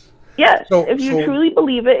 yes. Yes, if you truly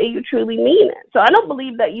believe it and you truly mean it. So I don't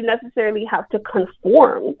believe that you necessarily have to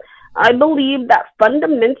conform. I believe that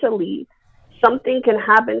fundamentally something can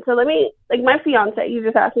happen. So like my fiance, you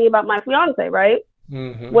just asked me about my fiance, right?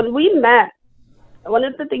 Mm-hmm. When we met, one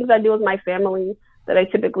of the things I do with my family that I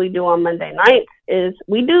typically do on Monday nights is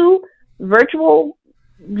we do virtual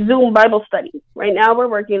Zoom Bible study. Right now we're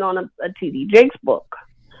working on a T.D. Jakes book,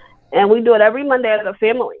 and we do it every Monday as a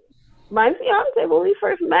family. My fiance, when we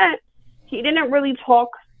first met, he didn't really talk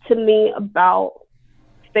to me about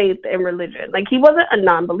faith and religion. Like, he wasn't a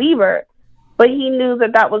non-believer, but he knew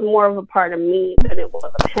that was more of a part of me than it was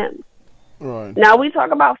of him. Right. Now we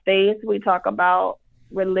talk about faith, we talk about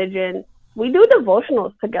religion. We do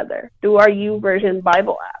devotionals together through our YouVersion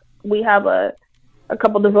Bible app. We have a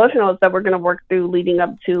couple devotionals that we're going to work through leading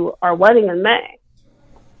up to our wedding in May.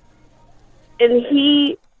 And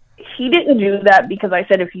he didn't do that because I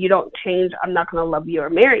said, if you don't change, I'm not going to love you or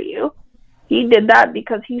marry you. He did that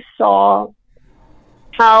because he saw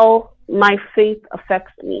how my faith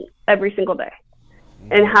affects me every single day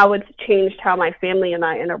and how it's changed how my family and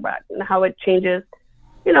I interact and how it changes,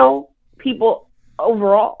 people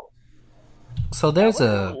overall. So there's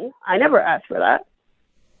I never asked for that.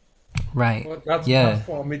 Right. Well, that's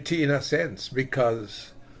conformity in a sense,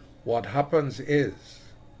 because what happens is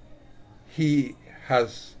he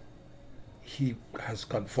has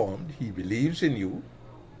conformed, he believes in you,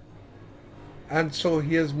 and so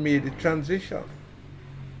he has made a transition.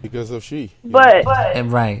 Because of she. But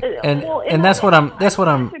right. And that's what I'm I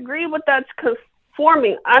disagree with that's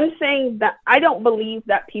conforming. I'm saying that I don't believe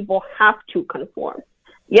that people have to conform.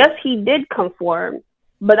 Yes, he did conform,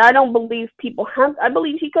 but I don't believe people have. I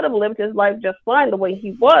believe he could have lived his life just fine the way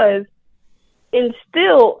he was, and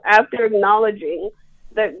still, after acknowledging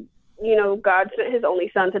that, God sent his only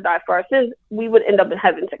son to die for our sins, we would end up in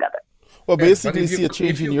heaven together. Well, basically, see a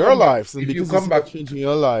change in your life. And because you come back, change in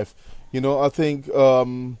your life, I think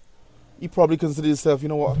you probably consider yourself,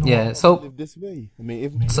 what? Yeah. So live this way. I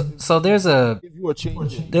mean, so there's a if you are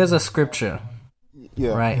changing, there's a scripture,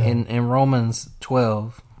 right, in Romans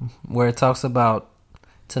 12, where it talks about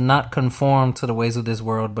to not conform to the ways of this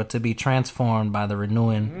world, but to be transformed by the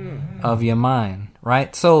renewing of your mind,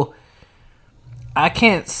 right? So I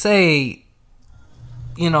can't say,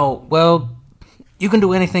 well, you can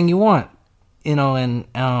do anything you want, and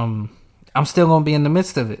I'm still going to be in the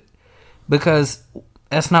midst of it, because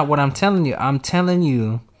that's not what I'm telling you. I'm telling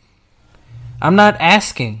you, I'm not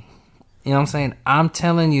asking, what I'm saying? I'm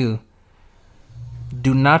telling you,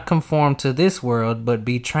 do not conform to this world, but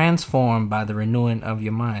be transformed by the renewing of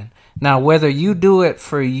your mind. Now, whether you do it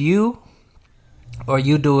for you or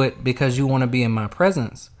you do it because you want to be in my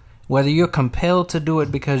presence, whether you're compelled to do it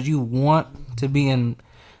because you want to be in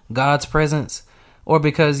God's presence or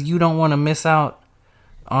because you don't want to miss out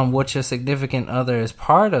on what your significant other is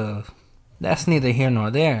part of, that's neither here nor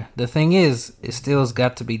there. The thing is, it still's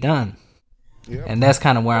got to be done. Yep. And that's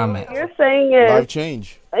kind of where I'm at. What you're saying is life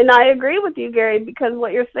change. And I agree with you, Gary, because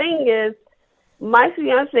what you're saying is my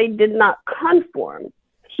fiance did not conform.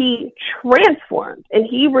 he transformed and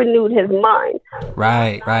he renewed his mind.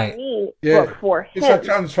 Right. Me, Yeah. but for It's him. a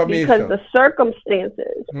transformation. Because the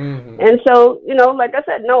circumstances. Mhm. And so, you know, like I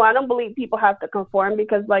said, no, I don't believe people have to conform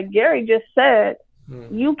because, like Gary just said,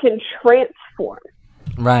 you can transform.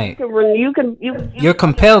 Right. You're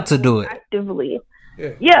compelled to do it. Actively.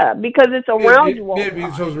 Yeah. Yeah, because it's around you all the Maybe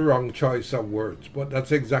it time. was the wrong choice of words, but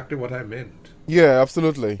that's exactly what I meant. Yeah,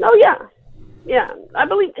 absolutely. Oh yeah, yeah. I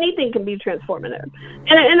believe anything can be transformative,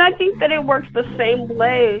 and I think that it works the same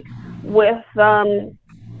way with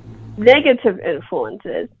negative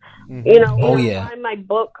influences. You know, Oh, that's yeah. why my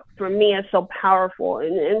book for me is so powerful.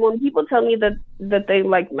 And when people tell me that they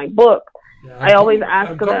like my book, I always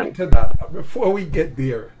ask I'm them. coming to that. Before we get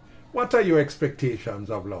there, what are your expectations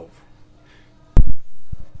of love?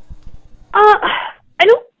 I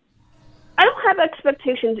don't have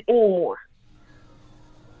expectations anymore.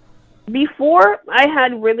 Before, I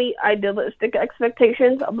had really idealistic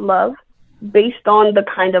expectations of love based on the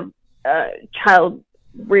kind of child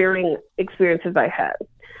rearing experiences I had.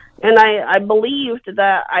 And I believed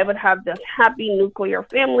that I would have this happy nuclear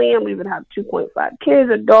family and we would have 2.5 kids,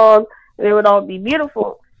 a dog, and it would all be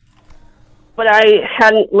beautiful. But I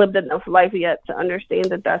hadn't lived enough life yet to understand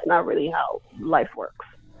that that's not really how life works.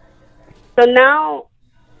 So now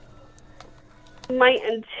my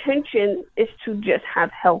intention is to just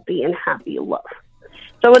have healthy and happy love.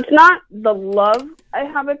 So it's not the love I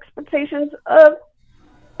have expectations of,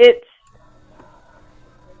 it's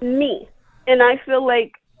me. And I feel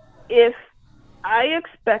like if I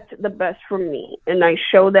expect the best from me and I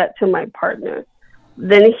show that to my partner,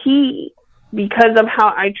 then he, because of how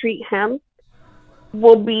I treat him,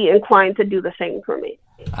 will be inclined to do the same for me.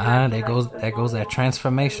 There goes that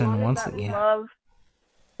transformation once again. Love,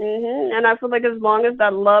 and I feel like as long as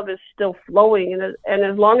that love is still flowing, and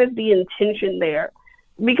as long as the intention there,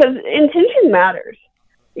 because intention matters.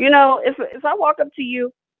 You know, if I walk up to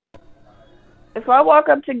you, if I walk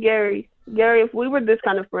up to Gary, if we were this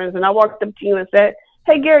kind of friends, and I walked up to you and said,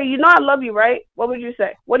 "Hey Gary, you know I love you, right?" What would you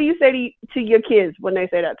say? What do you say to your kids when they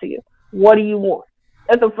say that to you? What do you want?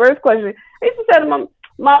 That's the first question. I used to say to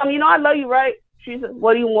Mom, you know I love you, right? She said,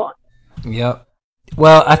 "What do you want?" Yep.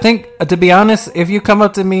 Well, I think, to be honest, if you come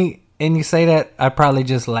up to me and you say that, I'd probably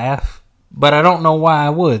just laugh. But I don't know why I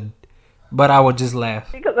would. But I would just laugh.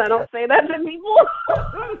 Because I don't say that to people.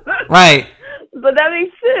 Right. But that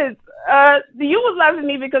makes sense. You was laughing at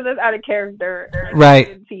me because it's out of character.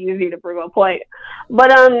 Right. To use you to prove a point. But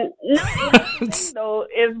no, though,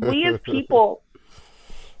 if we as people,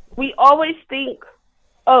 we always think,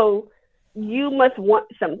 oh, you must want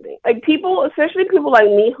something. Like people, especially people like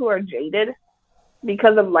me who are jaded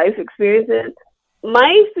because of life experiences.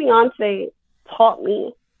 My fiance taught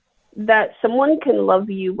me that someone can love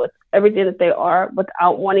you with everything that they are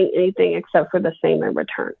without wanting anything except for the same in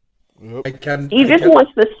return. He just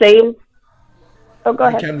wants the same. Oh, go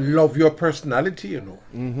ahead. I can love your personality, you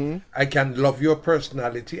know. I can love your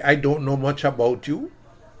personality. I don't know much about you,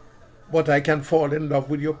 but I can fall in love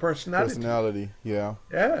with your personality. Yeah.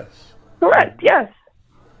 Yes. Correct. Yes.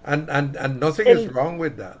 And nothing is wrong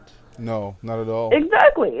with that. No, not at all.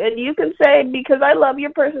 Exactly. And you can say, because I love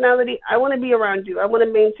your personality, I want to be around you. I want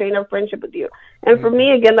to maintain a friendship with you. And for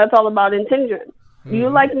me, again, that's all about intention. You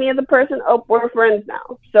like me as a person? Oh, we're friends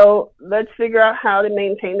now. So let's figure out how to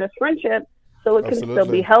maintain this friendship so it can still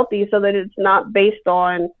be healthy, so that it's not based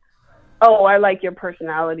on, oh, I like your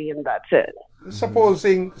personality and that's it.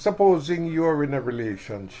 Supposing you're in a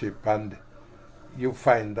relationship and you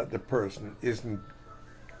find that the person isn't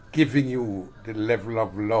giving you the level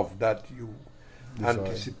of love that you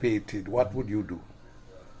anticipated, what would you do?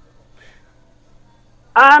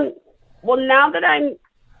 Well, now that I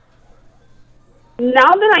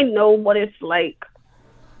know what it's like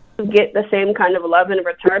to get the same kind of love in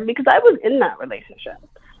return, because I was in that relationship.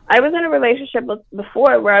 I was in a relationship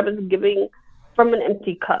before where I was giving from an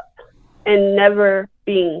empty cup and never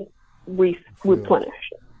being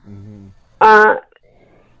replenished.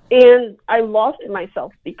 And I lost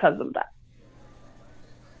myself because of that.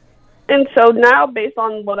 And so now, based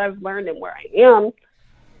on what I've learned and where I am,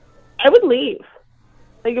 I would leave.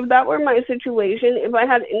 Like, if that were my situation, if I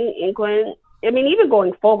had any inkling, I mean, even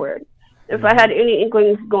going forward, if I had any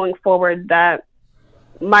inklings going forward that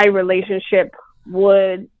my relationship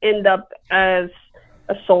would end up as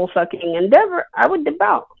a soul-sucking endeavor, I would dip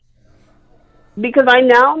out. Because I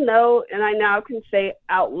now know, and I now can say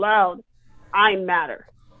out loud, I matter.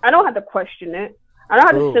 I don't have to question it. I don't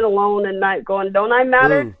have to sit alone at night going, don't I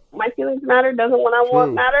matter? My feelings matter. Doesn't what I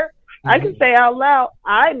want matter? I can say out loud,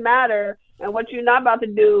 I matter. And what you're not about to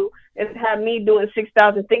do is have me doing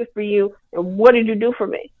 6,000 things for you. And what did you do for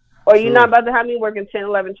me? Or you're not about to have me working 10,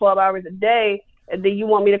 11, 12 hours a day, and then you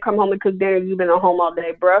want me to come home and cook dinner. You've been at home all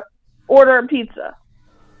day, bruh. Order a pizza.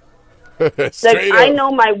 I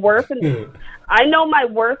know my worth. I know my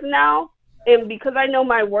worth now, and because I know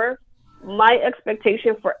my worth, my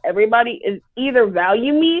expectation for everybody is either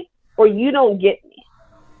value me or you don't get me.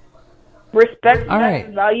 Respect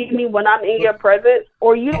me, value me when I'm in your presence,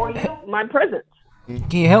 or you don't get my presence. Can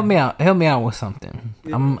you help me out? Help me out with something.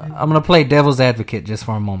 I'm gonna play devil's advocate just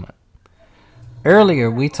for a moment. Earlier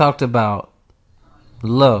we talked about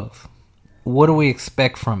love. What do we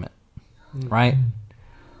expect from it, right?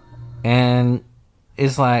 And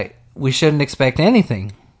it's like we shouldn't expect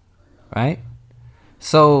anything, right?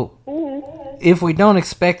 So if we don't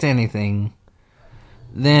expect anything,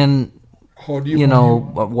 then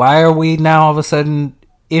why are we now all of a sudden?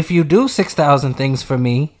 If you do 6,000 things for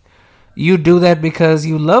me, you do that because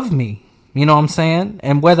you love me. You know what I'm saying?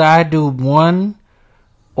 And whether I do one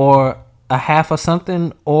or a half of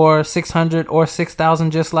something or 600 or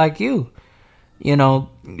 6,000 just like you,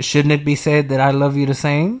 shouldn't it be said that I love you the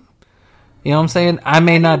same? You know what I'm saying? I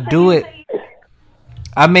may not do it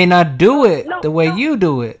the way you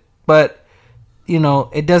do it, but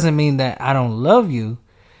it doesn't mean that I don't love you.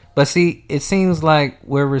 But see, it seems like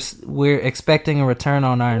we're expecting a return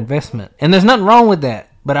on our investment, and there's nothing wrong with that.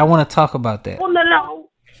 But I want to talk about that. Well, no.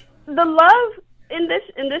 The love in this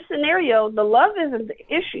scenario, the love isn't the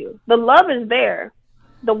issue. The love is there.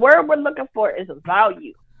 The word we're looking for is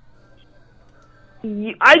value.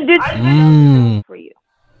 I did for you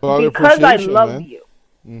because I love you.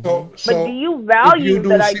 So but do you value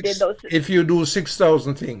that I did those things? If you do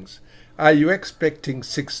 6,000 things, are you expecting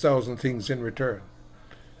 6,000 things in return?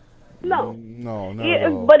 No. No.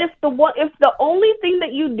 But if the only thing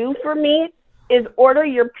that you do for me is order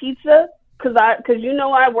your pizza, because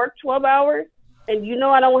I work 12 hours, and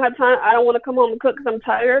I don't have time. I don't want to come home and cook because I'm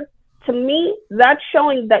tired. To me, that's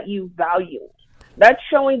showing that you value me. That's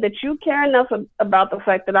showing that you care enough about the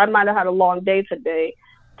fact that I might have had a long day today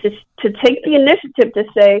to take the initiative to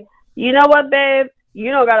say, you know what, babe, you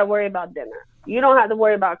don't got to worry about dinner. You don't have to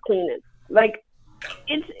worry about cleaning. Like,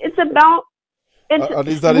 it's about. At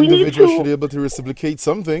least that individual should be able to reciprocate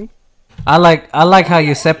something. I like how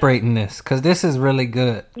you're separating this, because this is really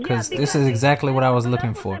good, because this is exactly what I was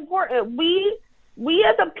looking for. Important. We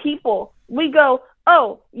as a people, we go,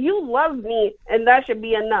 oh, you love me, and that should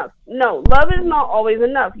be enough. No, love is not always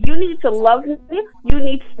enough. You need to love me. You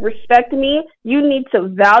need to respect me. You need to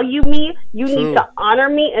value me. You need to honor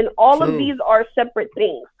me, and all of these are separate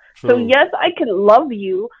things. So yes, I can love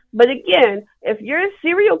you, but again, if you're a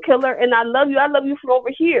serial killer and I love you from over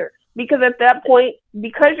here. Because at that point,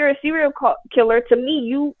 because you're a serial killer, to me,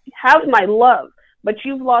 you have my love, but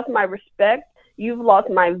you've lost my respect. You've lost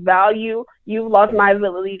my value. You've lost my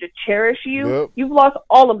ability to cherish you. Yep. You've lost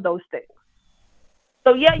all of those things.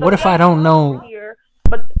 So yeah. What if I don't know?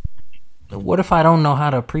 What if I don't know how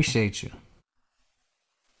to appreciate you?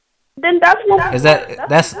 Then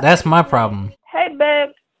that's my problem. Hey,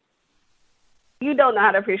 babe. You don't know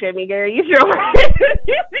how to appreciate me, Gary. You sure?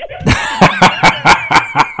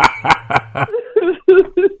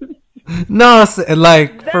 No,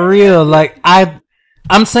 like for real. Like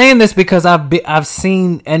I'm saying this because I've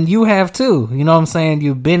seen, and you have too. You know what I'm saying?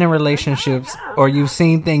 You've been in relationships, or you've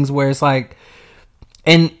seen things where it's like,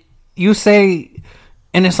 and you say,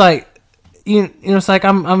 and it's like, it's like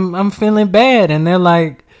I'm feeling bad, and they're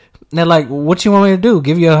like, what you want me to do?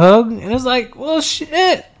 Give you a hug? And it's like, well,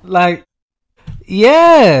 shit, like.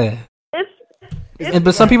 Yeah,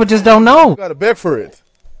 but some people just don't know. You gotta beg for it.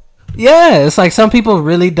 Yeah, it's like some people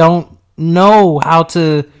really don't know how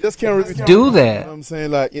to just can't really do that. You know what I'm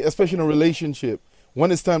saying, like, especially in a relationship,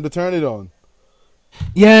 when it's time to turn it on.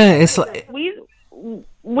 Yeah, it's like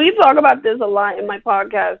we talk about this a lot in my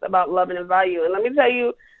podcast about love and value, and let me tell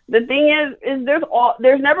you, the thing is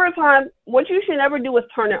there's never a time. What you should never do is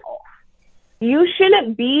turn it off. You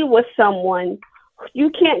shouldn't be with someone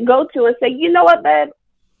you can't go to and say, you know what, babe,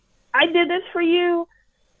 I did this for you,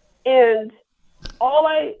 and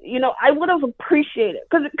I would have appreciated,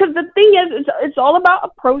 because the thing is, it's all about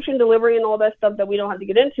approach and delivery and all that stuff that we don't have to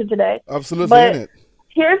get into today. Absolutely. But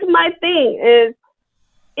here's my thing is,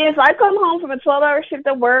 if I come home from a 12-hour shift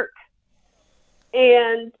at work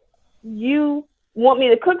and you want me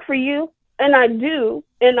to cook for you, and I do,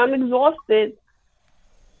 and I'm exhausted,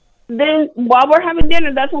 then while we're having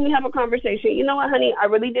dinner, that's when we have a conversation. You know what, honey? I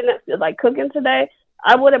really didn't feel like cooking today.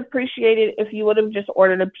 I would appreciate it if you would have just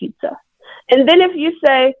ordered a pizza. And then if you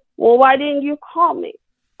say, well, why didn't you call me?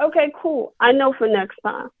 Okay, cool. I know for next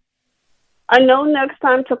time. I know next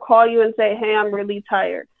time to call you and say, hey, I'm really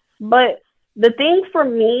tired. But the thing for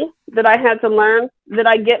me that I had to learn that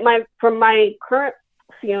I get from my current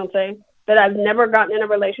fiance that I've never gotten in a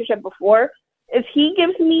relationship before is he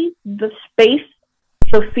gives me the space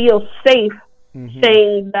to feel safe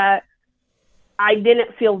saying that I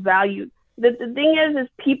didn't feel valued. The thing is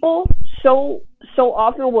people so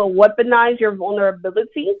often will weaponize your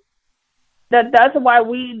vulnerability that's why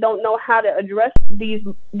we don't know how to address these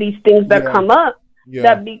things that come up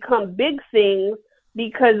that become big things,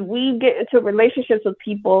 because we get into relationships with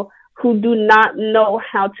people who do not know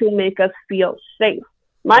how to make us feel safe.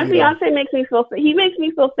 My fiance makes me feel safe. He makes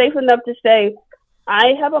me feel safe enough to say,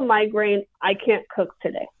 I have a migraine. I can't cook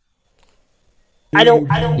today. I don't.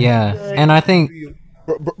 Yeah, and I think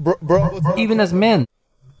even as men,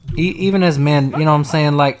 you know what I'm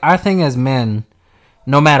saying? Like, I think as men,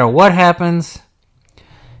 no matter what happens,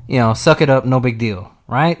 suck it up, no big deal,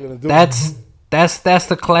 right? That's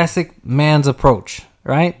the classic man's approach,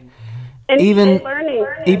 right? And even learning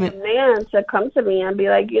as a man to come to me and be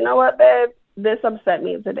like, you know what, babe, this upset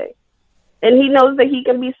me today. And he knows that he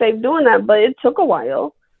can be safe doing that, but it took a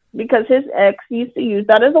while because his ex used to use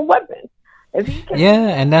that as a weapon.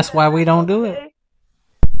 And that's why we don't do it.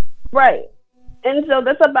 Right. And so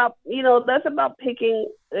that's about picking,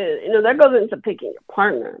 that goes into picking a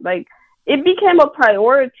partner. Like, it became a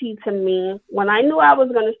priority to me when I knew I was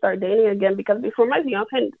going to start dating again, because before my fiance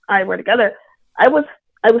and I were together, I was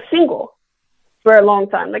single for a long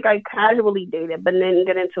time. Like, I casually dated, but didn't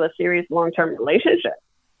get into a serious long-term relationship.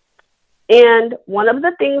 And one of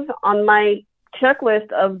the things on my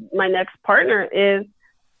checklist of my next partner is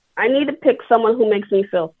I need to pick someone who makes me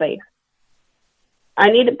feel safe. I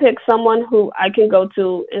need to pick someone who I can go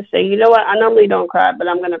to and say, you know what, I normally don't cry, but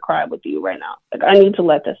I'm going to cry with you right now. Like, I need to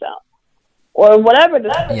let this out. Or whatever the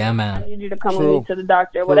man. I need you to come with me to the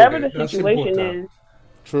doctor. Whatever the situation is.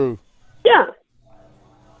 True. Yeah.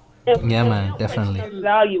 Man, definitely.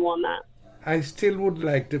 Value on that. I still would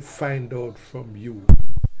like to find out from you,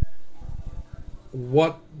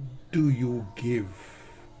 what do you give?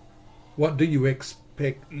 What do you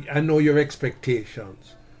expect? I know your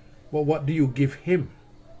expectations, but what do you give him?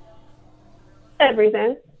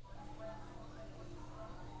 Everything.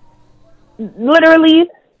 Literally,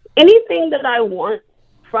 anything that I want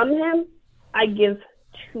from him, I give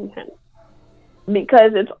to him.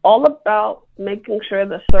 Because it's all about making sure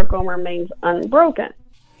the circle remains unbroken.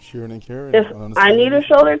 Sharing and caring. If I need a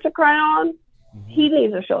shoulder to cry on, he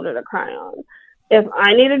needs a shoulder to cry on. If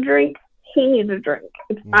I need a drink, he needs a drink.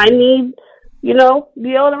 If I need,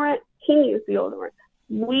 deodorant, he needs deodorant.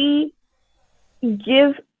 We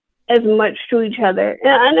give as much to each other.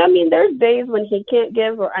 And I mean, there's days when he can't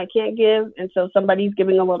give or I can't give, and so somebody's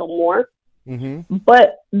giving a little more.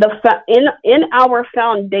 But in our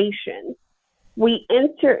foundation, we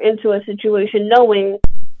enter into a situation knowing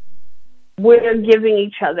we're giving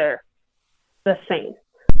each other the same.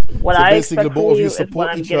 What so I basically, expect both of you you is what support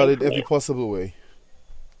I'm each other in getting every possible way.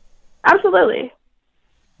 Absolutely.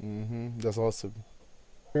 That's awesome.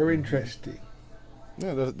 Very interesting.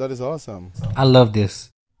 Yeah, that is awesome. I love this.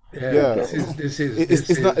 Yeah.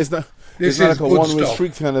 It's not like a one-way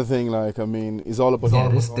street kind of thing. Like, I mean, it's all about. Yeah,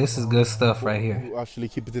 this is good stuff right here. You actually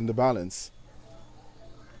keep it in the balance.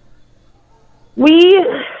 We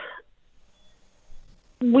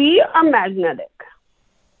are magnetic.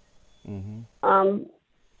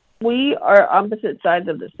 We are opposite sides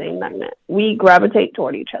of the same magnet. We gravitate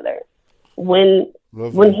toward each other. When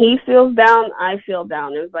he feels down, I feel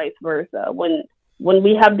down, and vice versa. When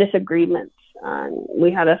we have disagreements,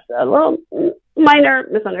 we had a little minor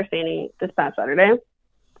misunderstanding this past Saturday,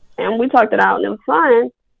 and we talked it out, and it was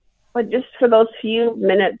fine. But just for those few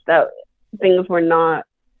minutes that things were not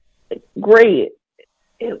great,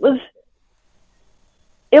 it was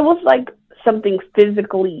like something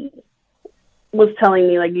physically was telling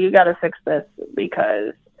me, like, you got to fix this,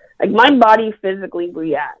 because like my body physically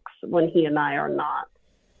reacts when he and I are not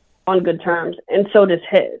on good terms, and so does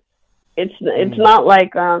his. It's not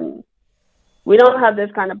like we don't have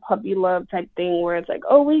this kind of puppy love type thing where it's like,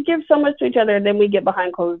 oh, we give so much to each other and then we get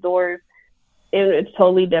behind closed doors and it's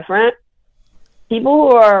totally different. People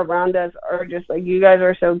who are around us are just like, you guys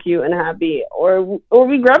are so cute and happy, or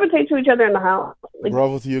we gravitate to each other in the house. Like,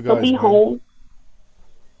 bravo to you guys. He'll be home.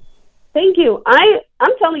 Thank you.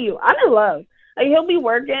 I'm telling you, I'm in love. Like, he'll be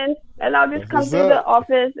working, and I'll just come through the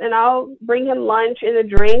office, and I'll bring him lunch and a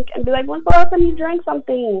drink, and be like, when's the last time you drank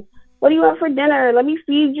something? What do you want for dinner? Let me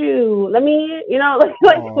feed you. Let me,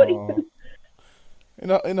 what do you?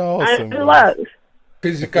 Awesome. I love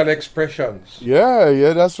physical expressions.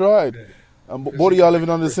 Yeah, that's right. Both of y'all living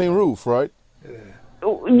under the same roof, right?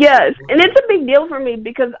 Yes, and it's a big deal for me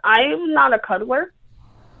because I'm not a cuddler.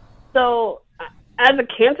 So as a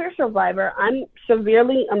cancer survivor, I'm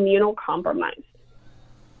severely immunocompromised.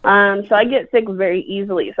 So I get sick very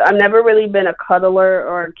easily. So I've never really been a cuddler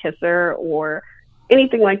or a kisser or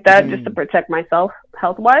anything like that, just to protect myself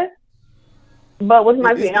health-wise. But with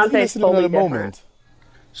my fiance, it's totally different.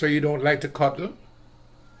 So you don't like to cuddle?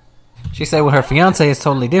 She said with her fiance, it's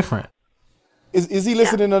totally different. Is he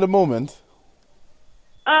listening at the moment?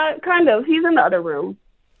 Kind of. He's in the other room.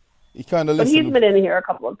 He kind of But listening. he's been in here a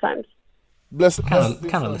couple of times. Bless Kind of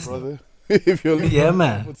brother. listening. If you're listening, Yeah,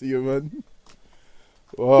 man. to you, man.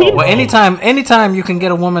 Wow. Well, anytime you can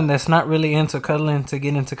get a woman that's not really into cuddling to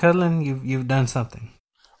get into cuddling, you've done something.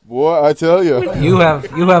 Boy, I tell you, You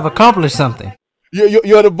have accomplished something.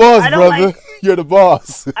 you're the boss, I don't brother. like- You're the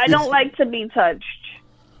boss. I don't like to be touched.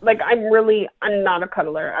 Like, I'm not a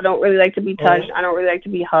cuddler. I don't really like to be touched. I don't really like to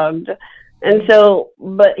be hugged. And so,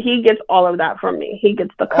 but he gets all of that from me. He gets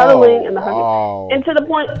the cuddling and the hugging. Wow. And to the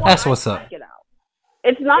point where That's I what's up. seek it out.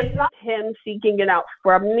 It's not him seeking it out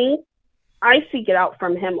from me. I seek it out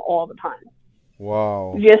from him all the time.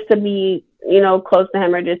 Wow. Just to be, close to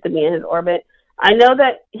him or just to be in his orbit. I know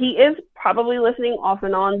that he is probably listening off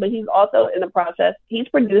and on, but he's also in the process. He's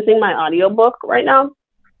producing my audiobook right now.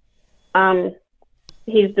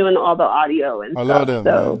 He's doing all the audio and I stuff. love them,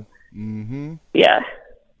 So, man. yeah.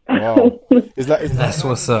 Wow. That's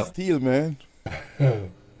what's up. Steel, man.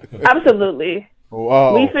 Absolutely.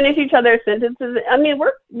 Wow. We finish each other's sentences. I mean,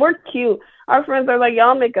 we're cute. Our friends are like,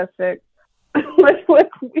 y'all make us sick. like we're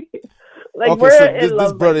Okay, we're so in this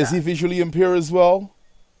love brother, like is he that. visually impaired as well?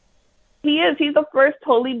 He is. He's the first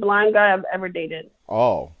totally blind guy I've ever dated.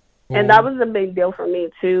 Oh. And that was a big deal for me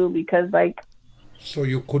too, because So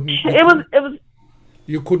you couldn't. it was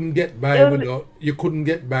You couldn't get by It was- without. You couldn't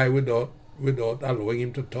get by without allowing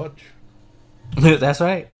him to touch. That's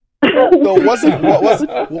right. So what's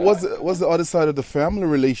the other side of the family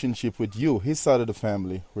relationship with you? His side of the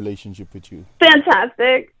family relationship with you?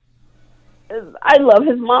 fantastic. I love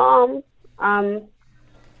his mom.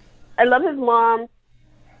 I love his mom.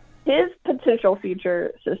 His potential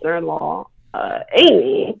future sister-in-law,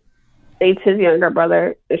 Amy, dates his younger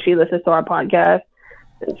brother, and she listens to our podcast.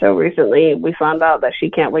 And so recently we found out that she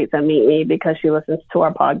can't wait to meet me because she listens to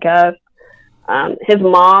our podcast. His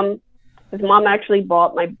mom actually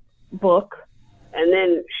bought my book, and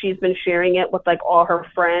then she's been sharing it with all her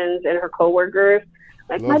friends and her coworkers.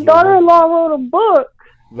 Like, Lovely. my daughter-in-law wrote a book.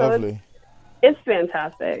 So Lovely. it's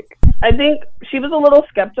fantastic. I think she was a little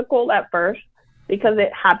skeptical at first because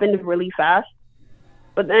it happened really fast,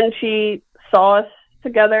 but then she saw us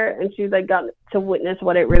together and she got to witness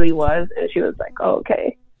what it really was, and she was like, oh,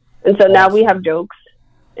 okay. And so now we have jokes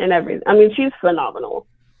and everything. I mean, she's phenomenal.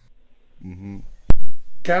 Mm-hmm.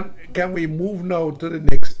 Can we move now to the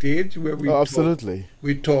next stage where we Absolutely.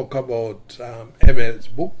 we talk about ML's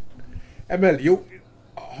book? ML,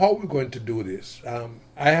 how are we going to do this?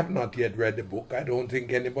 I have not yet read the book. I don't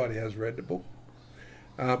think anybody has read the book.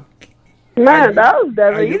 Man, that was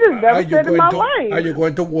devastating. You just devastated my life. Are you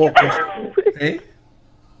going to walk us? Eh?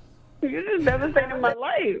 You just devastated my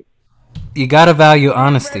life. You gotta value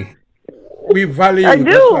honesty. We value I you.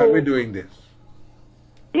 do. That's why we're doing this.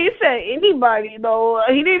 He said anybody, though.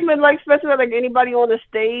 He didn't even specify anybody on the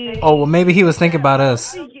stage. Oh well, maybe he was thinking about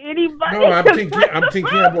us. Anybody. No, I'm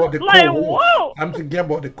thinking about the Like, co-host. whoa. I'm thinking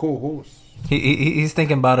about the co-host. He's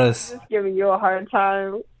thinking about us. Just giving you a hard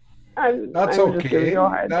time. I'm That's just giving okay. you a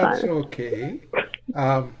hard That's time. okay.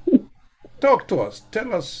 Talk to us.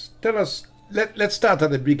 Tell us. Let's start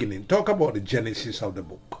at the beginning. Talk about the genesis of the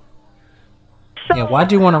book. So, Yeah, why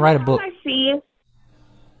do you want to write a book? I see.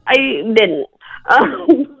 I didn't.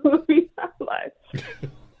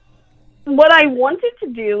 What I wanted to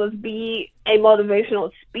do was be a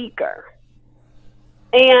motivational speaker.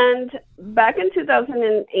 And back in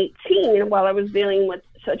 2018, while I was dealing with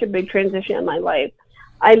such a big transition in my life,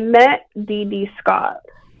 I met Dee Dee Scott,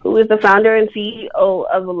 who is the founder and CEO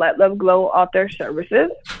of Let Love Glow Author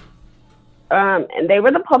Services. And they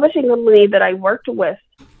were the publishing company that I worked with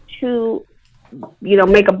to,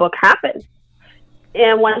 make a book happen.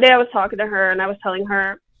 And one day I was talking to her and I was telling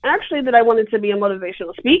her actually that I wanted to be a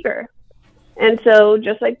motivational speaker. And so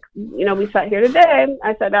just like, we sat here today,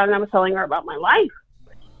 I sat down and I was telling her about my life.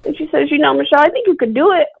 And she says, Michelle, I think you could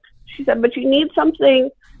do it. She said, but you need something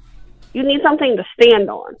to stand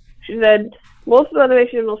on. She said, most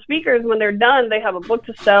motivational speakers, when they're done, they have a book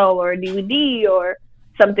to sell or a DVD or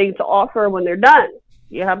something to offer when they're done.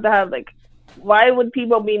 You have to have why would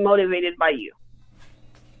people be motivated by you?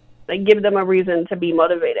 Give them a reason to be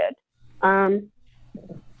motivated.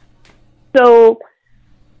 So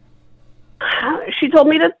she told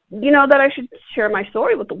me that, that I should share my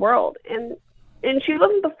story with the world. And she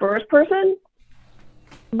wasn't the first person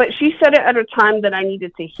but she said it at a time that I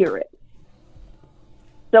needed to hear it.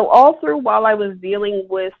 So all through while I was dealing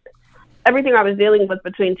with everything I was dealing with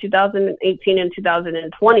between 2018 and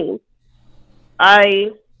 2020,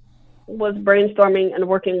 I was brainstorming and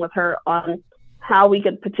working with her on how we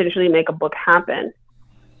could potentially make a book happen.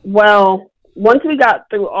 Well, once we got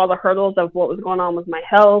through all the hurdles of what was going on with my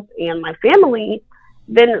health and my family,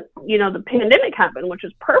 then, the pandemic happened, which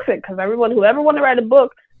was perfect because everyone who ever wanted to write a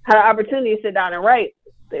book had an opportunity to sit down and write.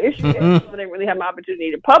 The issue is they didn't really have an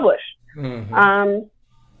opportunity to publish.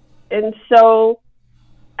 And so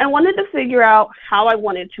I wanted to figure out how I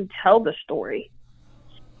wanted to tell the story.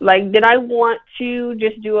 Like, did I want to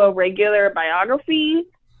just do a regular biography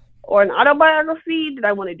or an autobiography? Did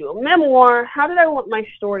I want to do a memoir? How did I want my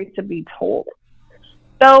story to be told?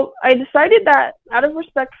 So I decided that out of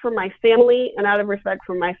respect for my family and out of respect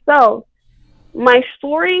for myself, my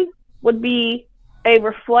story would be a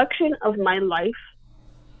reflection of my life,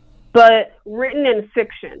 but written in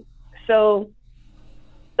fiction. So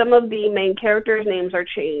some of the main characters' names are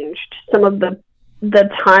changed. Some of the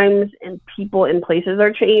times and people and places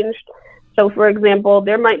are changed. So, for example,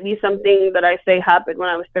 there might be something that I say happened when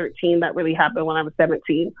I was 13 that really happened when I was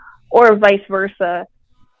 17, or vice versa,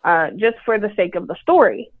 just for the sake of the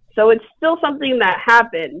story. So it's still something that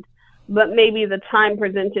happened, but maybe the time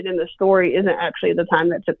presented in the story isn't actually the time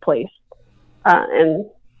that took place, and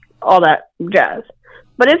all that jazz.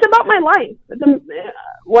 But it's about my life.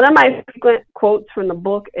 One of my frequent quotes from the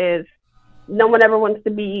book is, no one ever wants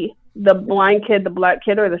to be the blind kid, the black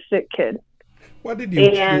kid, or the sick kid. Why did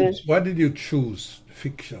you choose? Why did you choose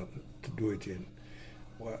fiction to do it in?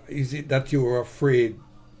 Is it that you were afraid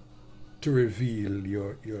to reveal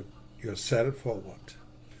yourself, or what?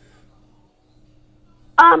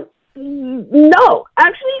 No,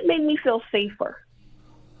 actually, it made me feel safer.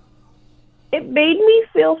 It made me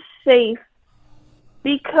feel safe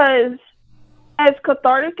because, as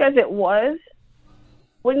cathartic as it was,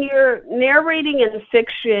 when you're narrating in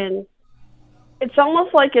fiction, it's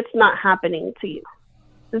almost like it's not happening to you.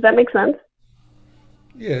 Does that make sense?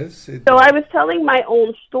 Yes. So I was telling my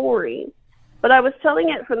own story, but I was telling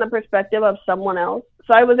it from the perspective of someone else.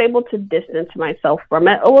 So I was able to distance myself from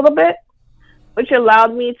it a little bit, which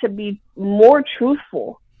allowed me to be more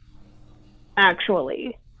truthful,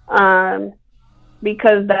 actually,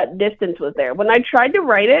 because that distance was there. When I tried to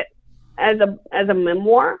write it as a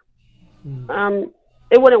memoir,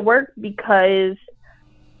 it wouldn't work because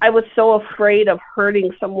I was so afraid of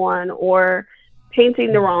hurting someone or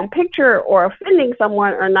painting the wrong picture or offending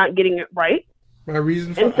someone or not getting it right. My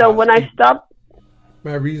reason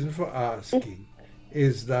for asking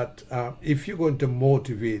is that if you're going to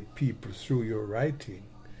motivate people through your writing,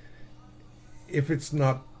 if it's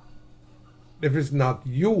not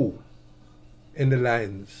you in the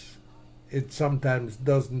lines, it sometimes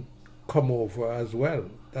doesn't come over as well.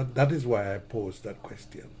 That is why I posed that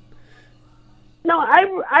question. No,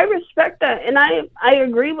 I respect that, and I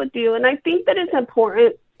agree with you, and I think that it's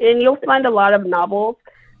important, and you'll find a lot of novels,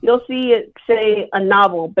 you'll see it say a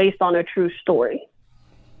novel based on a true story.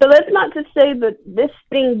 So that's not to say that this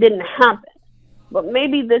thing didn't happen, but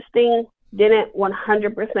maybe this thing didn't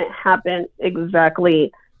 100% happen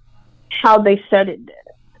exactly how they said it did.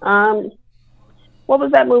 What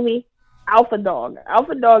was that movie? Alpha Dog.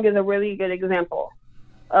 Alpha Dog is a really good example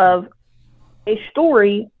of a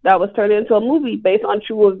story that was turned into a movie based on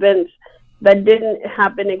true events that didn't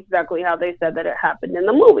happen exactly how they said that it happened in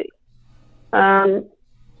the movie. And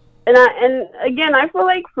again, I feel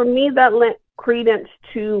like for me that lent credence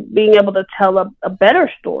to being able to tell a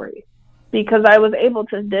better story, because I was able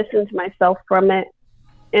to distance myself from it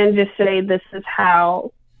and just say this is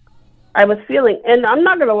how I was feeling. And I'm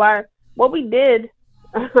not gonna lie, what we did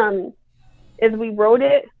is we wrote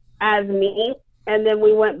it as me, and then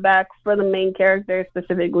we went back for the main character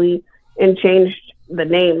specifically and changed the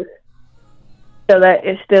names so that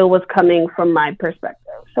it still was coming from my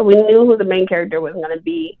perspective. So we knew who the main character was going to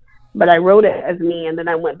be, but I wrote it as me, and then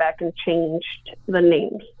I went back and changed the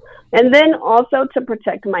names. And then also to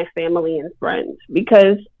protect my family and friends,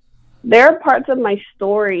 because there are parts of my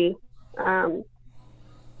story,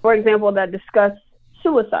 for example, that discuss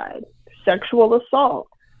suicide, sexual assault,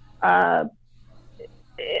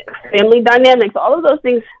 family dynamics. All of those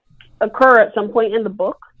things occur at some point in the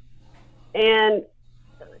book. And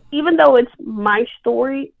even though it's my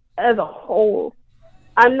story as a whole,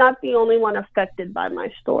 I'm not the only one affected by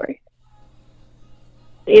my story.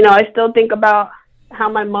 You know, I still think about how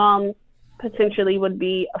my mom potentially would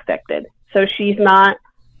be affected. So she's not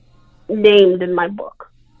named in my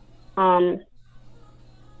book. My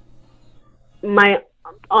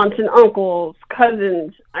aunts and uncles,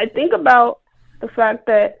 cousins. I think about The fact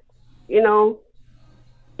that,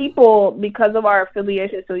 people, because of our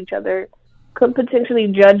affiliations to each other, could potentially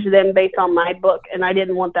judge them based on my book, and I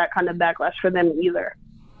didn't want that kind of backlash for them either.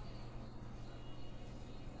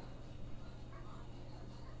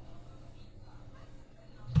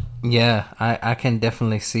 Yeah, I can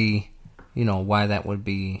definitely see, why that would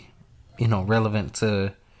be, relevant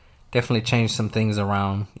to definitely change some things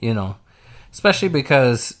around, especially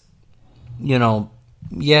because,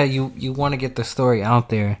 yeah, you want to get the story out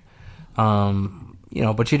there,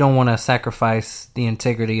 but you don't want to sacrifice the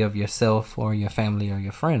integrity of yourself or your family or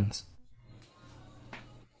your friends.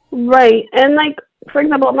 Right. And like, for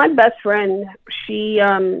example, my best friend, she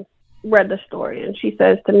read the story and she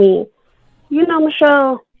says to me,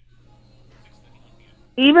 Michelle,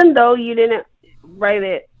 even though you didn't write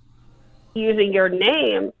it using your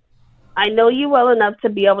name, I know you well enough to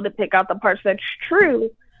be able to pick out the parts that's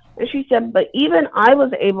true. And she said, but even I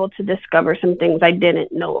was able to discover some things I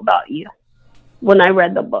didn't know about you when I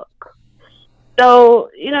read the book. So,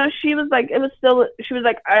 she was like, I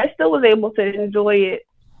still was able to enjoy it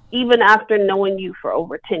even after knowing you for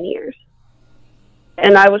over 10 years.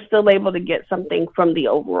 And I was still able to get something from the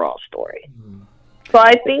overall story. So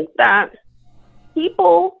I think that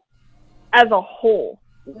people as a whole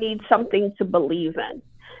need something to believe in.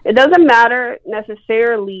 It doesn't matter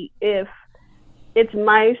necessarily if it's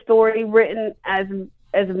my story written as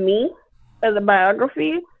me, as a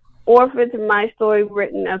biography, or if it's my story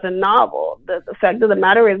written as a novel. The fact of the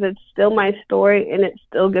matter is it's still my story, and it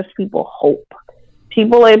still gives people hope.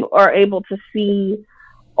 People are able to see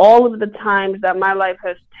all of the times that my life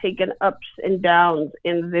has taken ups and downs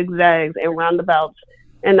and zigzags and roundabouts,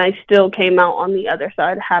 and I still came out on the other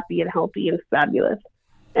side happy and healthy and fabulous.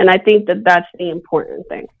 And I think that that's the important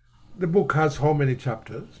thing. The book has how many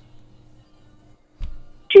chapters?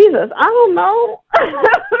 Jesus, I don't know.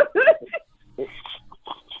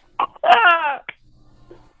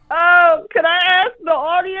 Could I ask the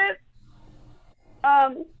audience?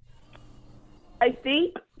 I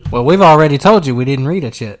think. Well, we've already told you we didn't read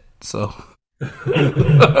it yet, so.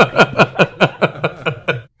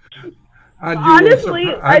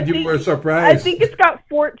 Honestly, you were surprised. I think it's got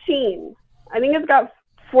 14. I think it's got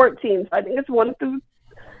 14. So I think it's 1 through.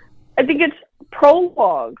 I think it's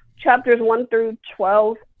prologue, chapters 1 through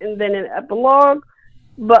 12, and then an epilogue.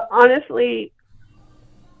 But honestly,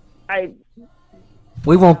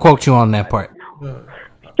 we won't quote you on that part.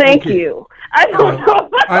 Thank you. I don't know.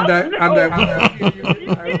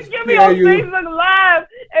 You give me on Facebook Live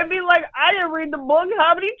and be like, I didn't read the book.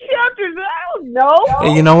 How many chapters? I don't know.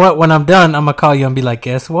 Hey, you know what? When I'm done, I'm going to call you and be like,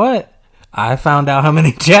 guess what? I found out how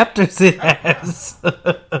many chapters it has.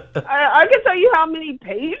 I can tell you how many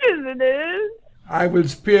pages it is. I will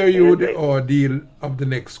spare you the ordeal of the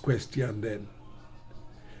next question then.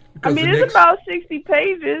 Because it's about 60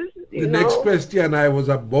 pages. The next question I was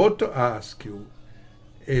about to ask you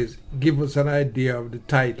is give us an idea of the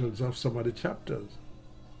titles of some of the chapters.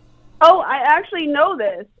 Oh, I actually know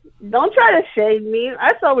this. Don't try to shade me.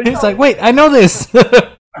 I saw what He's like, wait, I know this. Where's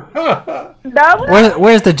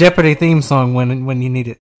the Jeopardy theme song when you need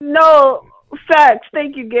it? No, facts.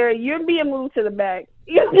 Thank you, Gary. You're being moved to the back.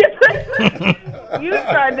 You tried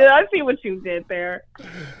to. I see what you did there.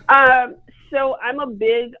 So I'm a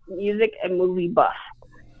big music and movie buff.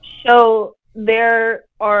 So there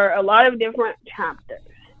are a lot of different chapters.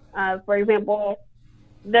 For example,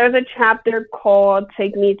 there's a chapter called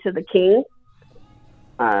 "Take Me to the King."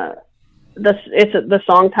 It's the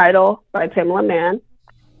song title by Pamela Mann,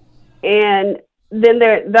 and then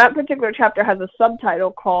that particular chapter has a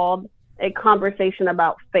subtitle called "A Conversation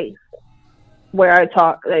About Faith," where I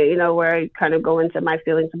talk, where I kind of go into my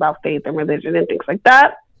feelings about faith and religion and things like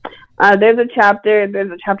that. There's a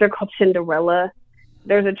chapter called Cinderella.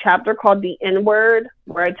 There's a chapter called The N-Word,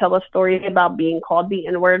 where I tell a story about being called the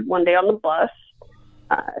N-Word one day on the bus.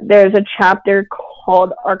 There's a chapter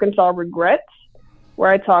called Arkansas Regrets, where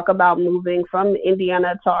I talk about moving from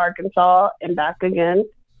Indiana to Arkansas and back again.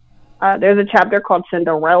 There's a chapter called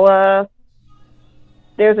Cinderella.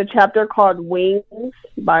 There's a chapter called Wings,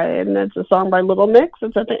 and it's a song by Little Mix.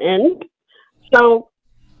 It's at the end. So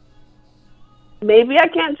maybe I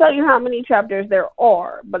can't tell you how many chapters there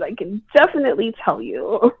are, but I can definitely tell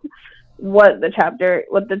you what the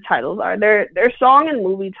titles are. They're song and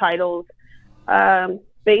movie titles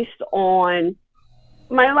based on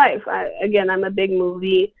my life. I'm a big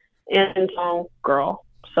movie and song girl,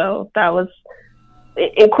 so that was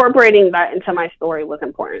incorporating that into my story was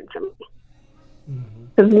important to me.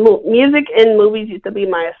 Because music and movies used to be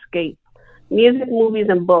my escape. Music, movies,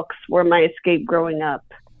 and books were my escape growing up.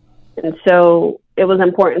 And so it was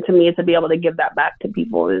important to me to be able to give that back to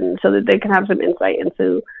people, and so that they can have some insight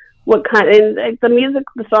into what kind. And like,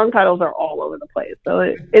 the song titles are all over the place. So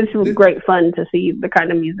it's great fun to see the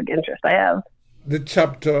kind of music interest I have. The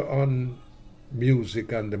chapter on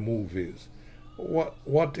music and the movies,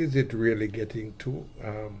 what is it really getting to?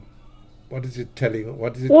 What is it telling?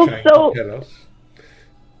 What is it trying to tell us?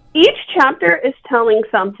 Each chapter is telling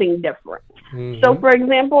something different. Mm-hmm. So, for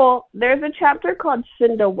example, there's a chapter called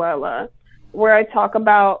Cinderella, where I talk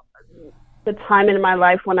about the time in my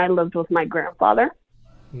life when I lived with my grandfather.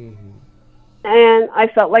 Mm-hmm. And I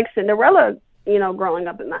felt like Cinderella, growing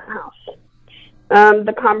up in that house.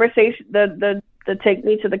 The conversation, the Take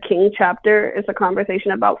Me to the King chapter is a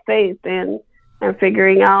conversation about faith and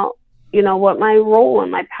figuring out, what my role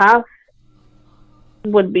and my path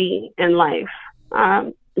would be in life,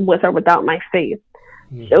 with or without my faith.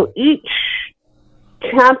 Mm-hmm. So each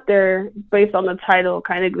chapter, based on the title,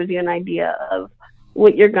 kind of gives you an idea of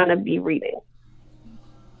what you're going to be reading.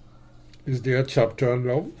 Is there a chapter on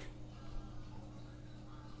love?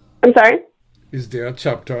 I'm sorry? Is there a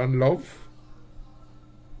chapter on love?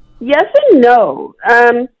 Yes and no.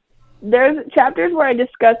 There's chapters where I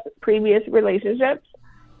discuss previous relationships.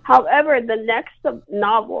 However, the next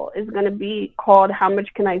novel is going to be called How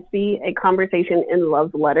Much Can I See? A Conversation in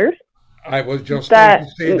Love Letters. I was just going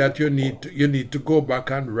to say that you need to go back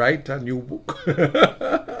and write a new book.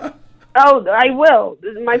 Oh, I will.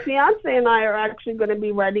 My fiance and I are actually going to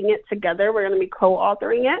be writing it together. We're going to be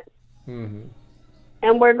co-authoring it. Mm-hmm.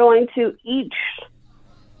 And we're going to each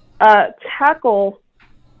tackle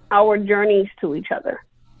our journeys to each other.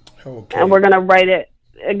 Okay. And we're going to write it.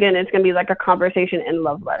 Again, it's going to be like a conversation in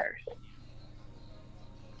love letters.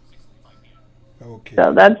 Okay.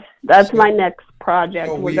 So that's my next project.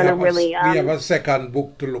 So we're going to really... we have a second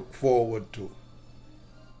book to look forward to.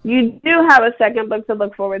 You do have a second book to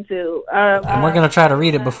look forward to. And we're going to try to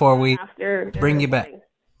read it before we bring you back.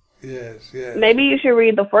 Yes. Maybe you should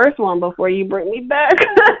read the first one before you bring me back.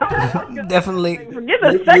 Definitely. Forget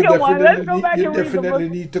the second one. Let's go back and read the book. You definitely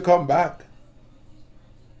need to come back.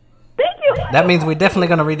 Thank you. That means we're definitely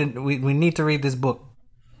going to read it. We need to read this book.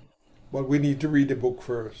 But we need to read the book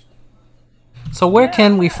first. So where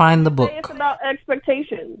can we find the book? It's about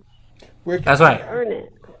expectations. That's right. Earn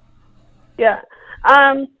it. Yeah.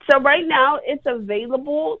 So right now it's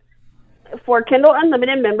available for Kindle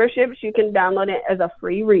Unlimited memberships. You can download it as a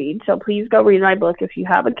free read. So please go read my book if you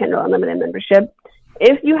have a Kindle Unlimited membership.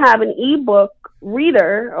 If you have an ebook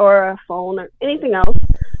reader or a phone or anything else,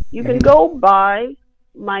 you can go buy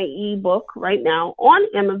my ebook right now on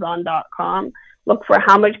Amazon.com. Look for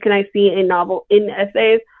How Much Can I See? A Novel in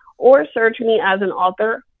Essays, or search me as an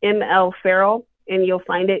author, ML Farrell, and you'll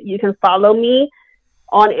find it. You can follow me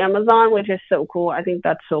on Amazon, which is so cool. I think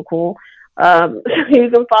that's so cool. You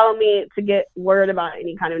can follow me to get word about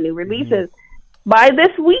any kind of new releases. By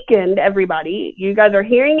this weekend, everybody, you guys are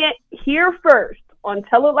hearing it here first on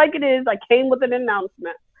Tell It Like It Is. I came with an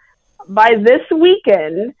announcement. By this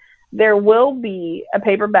weekend, there will be a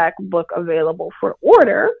paperback book available for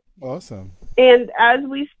order. Awesome. And as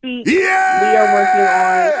we speak, we are working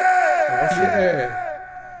on...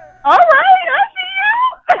 All right, I see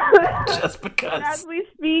you. Just because. As we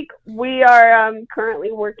speak, we are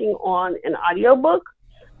currently working on an audiobook.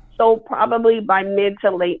 So probably by mid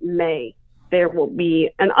to late May, there will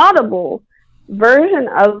be an Audible version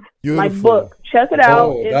of my book. Check it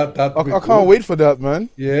out. I can't wait for that, man.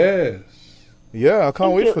 Yes. Yeah, I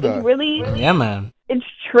can't wait for that. It's really, yeah, man. It's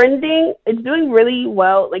trending. It's doing really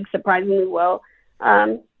well, like surprisingly well.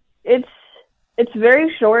 It's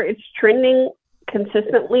very short. It's trending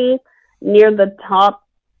consistently near the top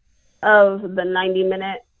of the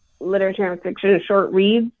 90-minute literature and fiction short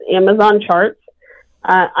reads Amazon charts.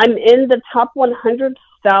 I'm in the top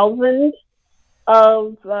 100,000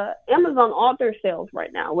 of Amazon author sales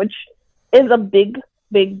right now, which is a big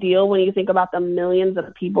deal when you think about the millions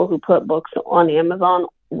of people who put books on Amazon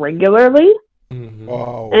regularly. Mm-hmm.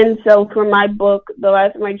 Wow. And so for my book, the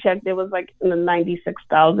last time I checked, it was like in the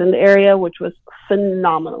 96,000 area, which was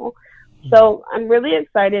phenomenal. So I'm really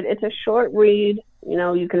excited. It's a short read.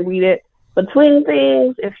 You can read it between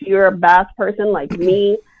things. If you're a bath person like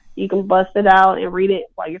me, you can bust it out and read it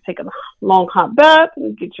while you're taking a long hot bath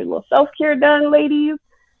and get your little self-care done, ladies.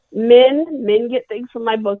 Men get things from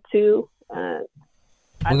my book too. We're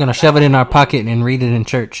going to shove it in our pocket and read it in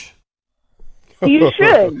church. You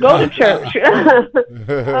should. Go to church.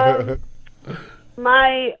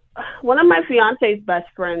 One of my fiance's best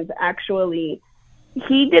friends, actually,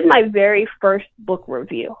 he did my very first book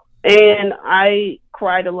review. And I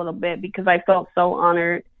cried a little bit because I felt so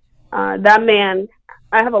honored. That man,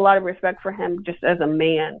 I have a lot of respect for him just as a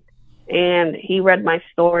man. and he read my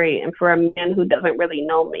story. And for a man who doesn't really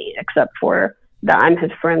know me, except for that I'm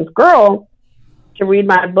his friend's girl, to read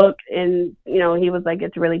my book, and he was like,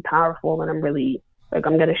 it's really powerful, and I'm really like,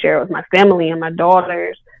 I'm gonna share it with my family and my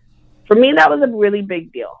daughters. For me, that was a really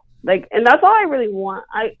big deal. Like, and that's all I really want.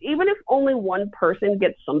 Even if only one person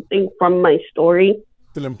gets something from my story,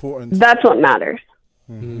 still important. That's what matters.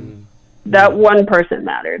 Mm-hmm. That one person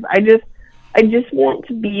matters. I just want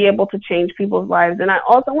to be able to change people's lives, and I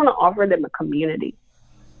also want to offer them a community.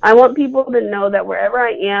 I want people to know that wherever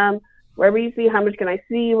I am, wherever you see How Much Can I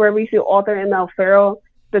See, wherever you see author ML Farrell,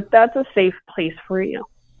 that's a safe place for you.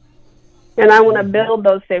 And I want to build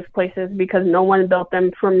those safe places because no one built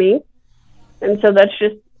them for me. And so that's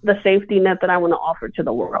just the safety net that I want to offer to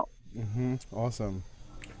the world. Mm-hmm. Awesome.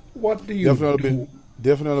 What do you do?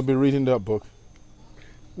 Definitely be reading that book.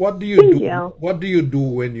 What do you do? What do you do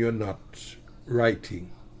when you're not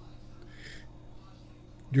writing?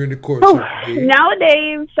 During the course of the day?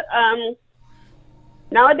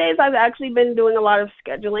 Nowadays, I've actually been doing a lot of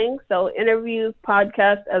scheduling. So interviews,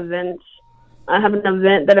 podcasts, events. I have an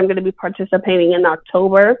event that I'm going to be participating in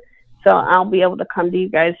October. So I'll be able to come to you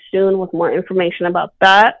guys soon with more information about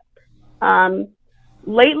that.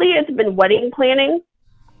 Lately, it's been wedding planning.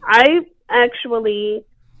 I actually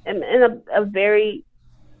am in a very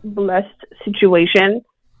blessed situation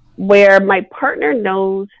where my partner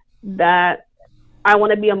knows that I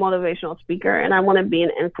want to be a motivational speaker and I want to be an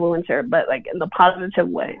influencer, but like in the positive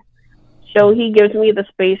way. So he gives me the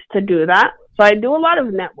space to do that. So I do a lot of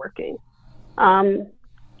networking. I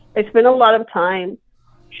spend a lot of time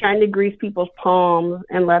trying to grease people's palms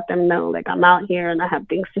and let them know, like, I'm out here and I have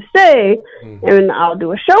things to say, and I'll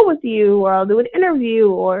do a show with you, or I'll do an interview,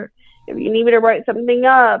 or if you need me to write something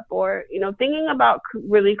up, or, thinking about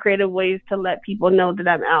really creative ways to let people know that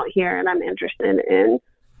I'm out here and I'm interested in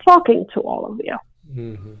talking to all of you.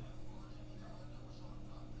 Mm-hmm.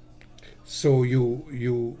 So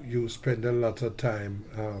you spend a lot of time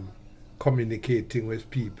communicating with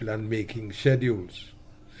people and making schedules.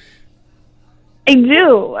 I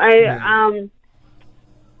do.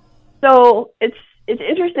 So it's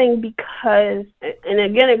interesting because, and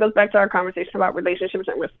again, it goes back to our conversation about relationships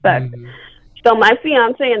and respect. Mm-hmm. So my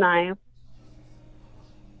fiance and I,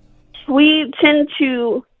 we tend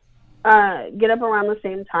to get up around the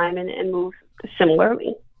same time and move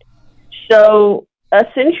similarly. So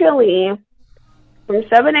essentially, from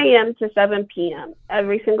 7 a.m. to 7 p.m.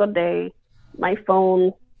 every single day, my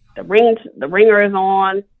phone, the ringer is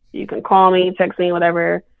on. You can call me, text me,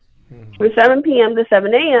 whatever. Mm-hmm. From 7 p.m. to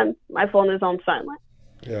 7 a.m., my phone is on silent.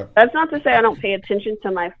 Yeah. That's not to say I don't pay attention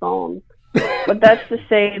to my phone, but that's to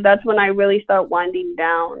say that's when I really start winding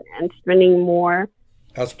down and spending more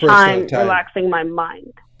time relaxing my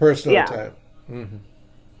mind. Personal time. Mm-hmm.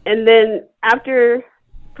 And then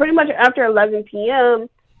pretty much after 11 p.m.,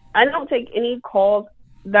 I don't take any calls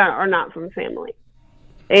that are not from family.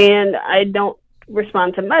 And I don't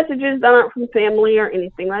respond to messages that aren't from family or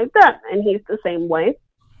anything like that. And he's the same way.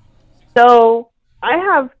 So I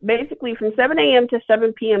have basically from 7 a.m. to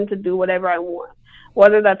 7 p.m. to do whatever I want,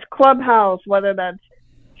 whether that's Clubhouse, whether that's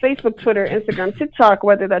Facebook, Twitter, Instagram, TikTok,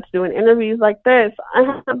 whether that's doing interviews like this.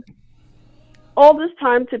 I have all this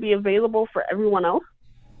time to be available for everyone else.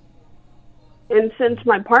 And since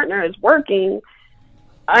my partner is working,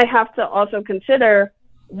 I have to also consider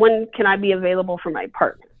when can I be available for my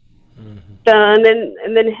partner. Mm-hmm.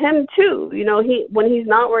 And then him too. When he's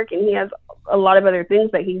not working, he has a lot of other things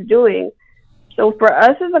that he's doing. So for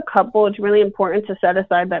us as a couple, it's really important to set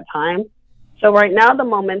aside that time. So right now, the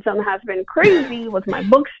momentum has been crazy with my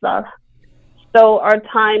book stuff. So our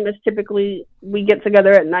time is typically we get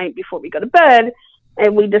together at night before we go to bed,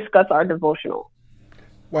 and we discuss our devotional.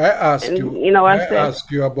 Well, I asked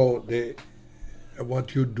you about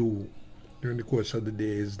what you do during the course of the day.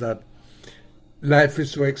 Is that life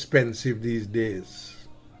is so expensive these days,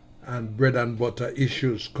 and bread and butter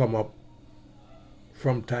issues come up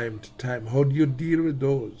from time to time. How do you deal with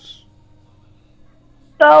those?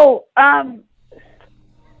 So, not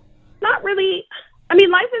really. I mean,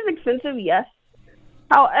 life is expensive, yes.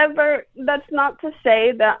 However, that's not to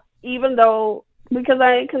say that even though, because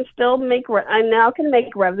I can still I now can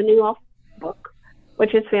make revenue off the book,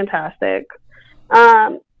 which is fantastic.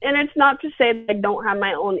 And it's not to say that I don't have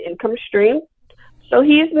my own income stream. So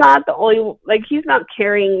he's not he's not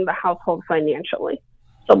carrying the household financially.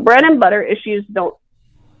 So bread and butter issues don't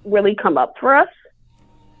really come up for us.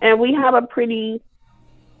 And we have a pretty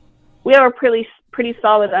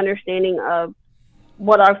solid understanding of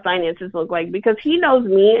what our finances look like, because he knows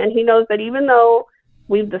me and he knows that even though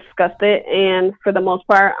we've discussed it, and for the most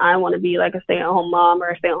part, I want to be like a stay-at-home mom or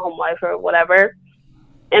a stay-at-home wife or whatever,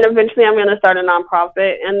 And eventually I'm going to start a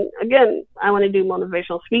nonprofit. And again, I want to do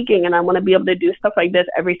motivational speaking, and I want to be able to do stuff like this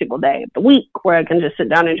every single day of the week where I can just sit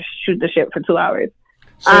down and just shoot the shit for 2 hours.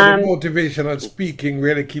 So the motivational speaking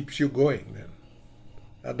really keeps you going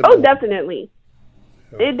then? Oh, definitely.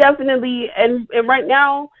 It definitely, and right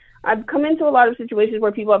now I've come into a lot of situations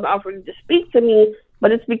where people have offered to speak to me,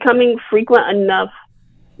 but it's becoming frequent enough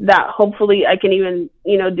that hopefully I can even,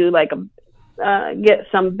 do like get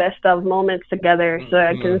some best of moments together so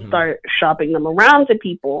I can start shopping them around to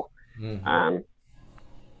people.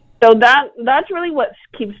 So that's really what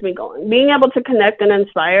keeps me going, being able to connect and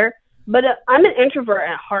inspire. But I'm an introvert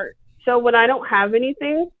at heart. So when I don't have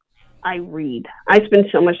anything, I read. I spend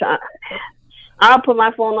so much time. I'll put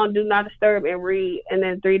my phone on Do Not Disturb and read. And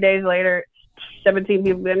then 3 days later, 17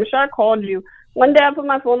 people say, Michelle, I called you. One day I put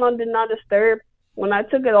my phone on Do Not Disturb. When I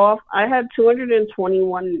took it off, I had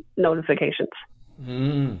 221 notifications.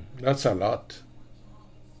 That's a lot.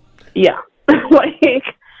 Yeah.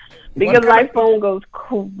 Because my phone goes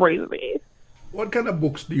crazy. What kind of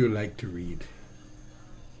books do you like to read?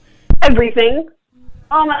 Everything.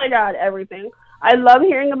 Oh my God, everything. I love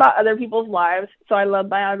hearing about other people's lives, so I love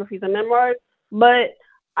biographies and memoirs, but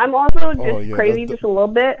I'm also just crazy just a little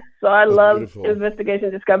bit, so I love investigation,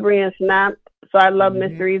 discovery, and snap, so I love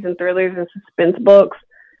mysteries and thrillers and suspense books.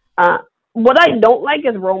 What I don't like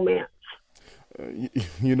is romance.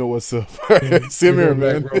 You know what's up. Same here,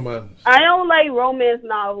 man. I don't like romance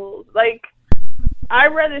novels. Like, I'd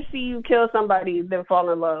rather see you kill somebody than fall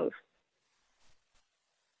in love.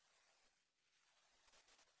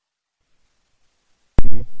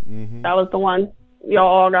 That was the one. Y'all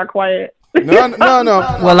all got quiet. No.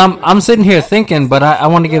 Well, I'm sitting here thinking, but I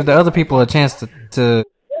want to give the other people a chance to.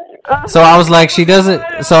 So I was like, she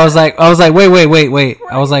doesn't. So I was like, wait.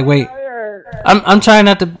 I was like, wait. I'm trying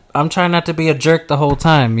not to be a jerk the whole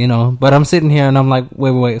time, But I'm sitting here and I'm like,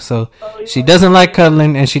 wait. So she doesn't like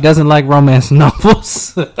cuddling and she doesn't like romance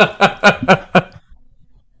novels.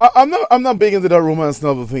 I'm not big into that romance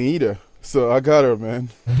novel thing either. So I got her, man.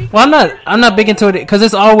 Well, I'm not big into it because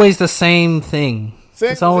it's always the same thing.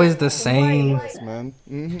 It's always the same. Man.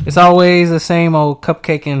 It's always the same old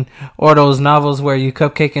cupcaking, or those novels where you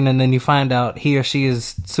cupcaking and then you find out he or she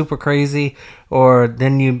is super crazy, or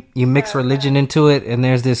then you mix religion into it and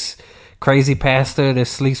there's this crazy pastor that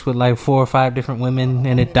sleeps with like 4 or 5 different women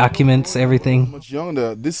and it documents everything. Much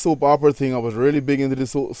younger. This soap opera thing, I was really big into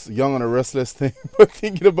this whole Young and the Restless thing. But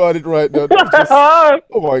thinking about it right now, just, oh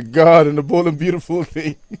my God, and the Bold and Beautiful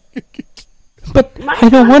thing. But I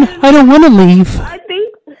don't want to leave.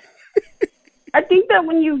 I think that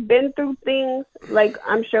when you've been through things, like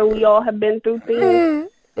I'm sure we all have been through things,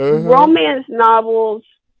 romance novels,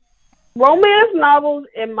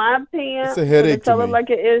 in my opinion, it's a headache to tell it like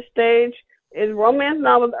it is stage, is romance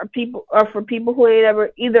novels are for people who ain't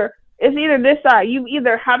ever it's either this side. You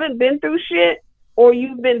either haven't been through shit or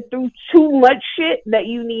you've been through too much shit that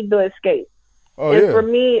you need to escape. And for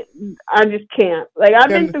me, I just can't. Like, I've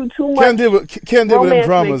been through too much. Can't deal with them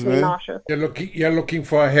dramas, man. Nauseous. You're looking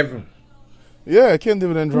for a heaven. Yeah, I can't deal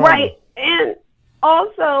with them dramas. Right, and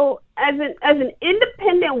also as an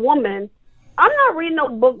independent woman, I'm not reading no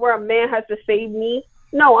book where a man has to save me.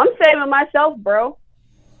 No, I'm saving myself, bro.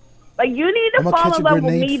 Like, you need to fall in love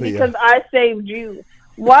with me because I saved you.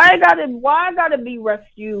 Why I gotta be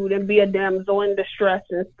rescued and be a damsel in distress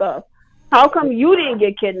and stuff? How come you didn't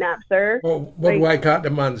get kidnapped, sir? Well, but why can't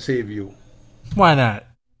the man save you? Why not?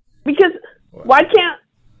 Because why can't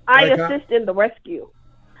I assist in the rescue?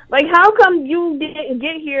 Like, how come you didn't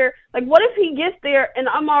get here? Like, what if he gets there and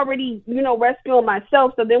I'm already, rescuing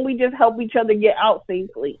myself, so then we just help each other get out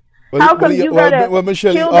safely? How come you gotta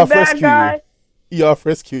kill the bad guy? He off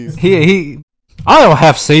rescue. I'll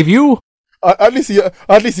have save you. At least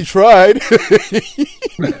he tried.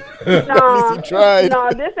 No,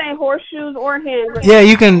 this ain't horseshoes or hand grenades. Yeah,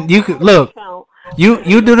 you can look.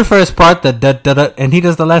 You do the first part, the da, and he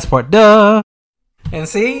does the last part, duh. And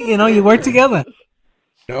see, you work together.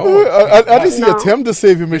 No, at least he attempt to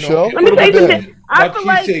save you, Michelle. Let me say something. I but feel she's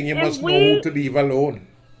like saying you must know who to leave alone.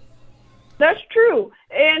 That's true.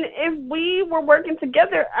 And if we were working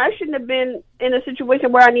together, I shouldn't have been in a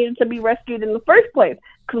situation where I needed to be rescued in the first place.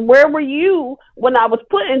 Because where were you when I was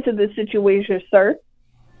put into this situation, sir?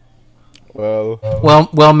 Well,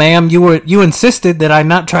 ma'am, you insisted that I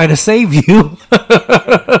not try to save you. All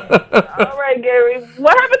right, Gary.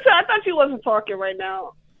 What happened to? I thought you wasn't talking right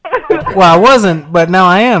now. Well, I wasn't, but now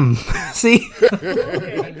I am. See?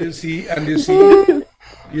 And you see.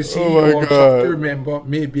 You also have to remember,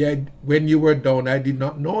 maybe when you were down, I did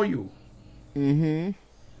not know you. Mm-hmm.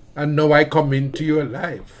 And now I come into your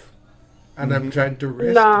life. And I'm trying to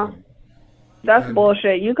rescue you. That's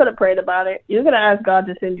bullshit. You could have prayed about it. You could have asked God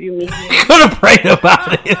to send you me. Could have prayed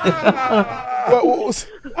about it.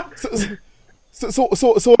 So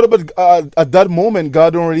what about at that moment?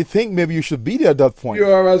 God don't really think maybe you should be there at that point. You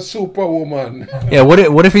are a superwoman. Yeah.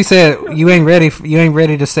 What if he said you ain't ready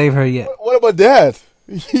to save her yet? What about that?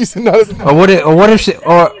 He's not. Or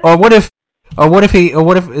what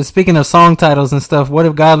if speaking of song titles and stuff, what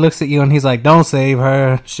if God looks at you and he's like, don't save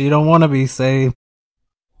her, she don't want to be saved.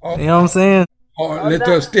 You know what I'm saying? Or let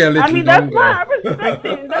us stay a little longer. That's fine. I respect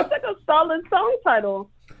it. That's like a solid song title.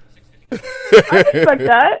 I respect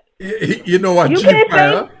that. You know what? You can't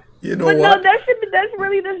say. You know but what? No, that's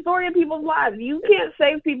really the story of people's lives. You can't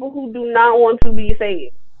save people who do not want to be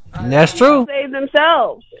saved. That's true. Save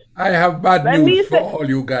themselves. I have bad news for all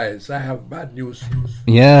you guys. I have bad news.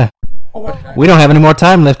 Yeah. We don't have any more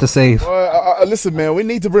time left to save. Listen, man, we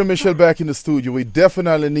need to bring Michelle back in the studio. We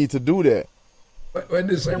definitely need to do that.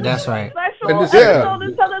 That's right.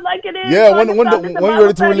 Yeah, when you're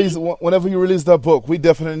ready to release, whenever you release that book, we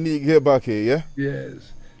definitely need to get back here. Yeah.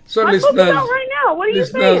 Yes. So I'm listeners, right now. What are you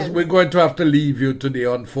listeners, saying? we're going to have to leave you today.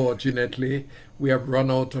 Unfortunately, we have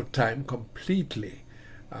run out of time completely.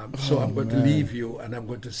 So I'm going to leave you, and I'm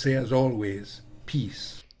going to say, as always,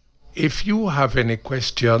 peace. If you have any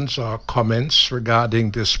questions or comments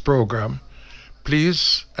regarding this program,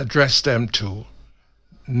 please address them to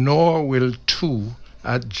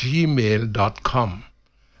norwill2@gmail.com.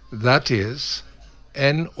 That is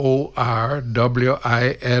NORWILL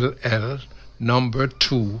number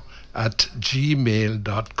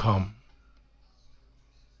 2@gmail.com.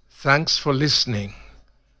 Thanks for listening.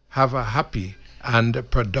 Have a happy and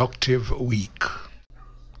productive week.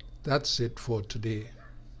 That's it for today.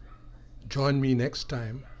 Join me next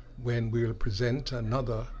time when we'll present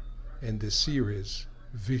another in the series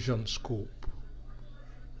Vision Scope.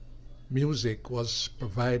 Music was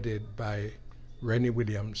provided by Rennie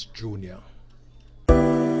Williams Jr.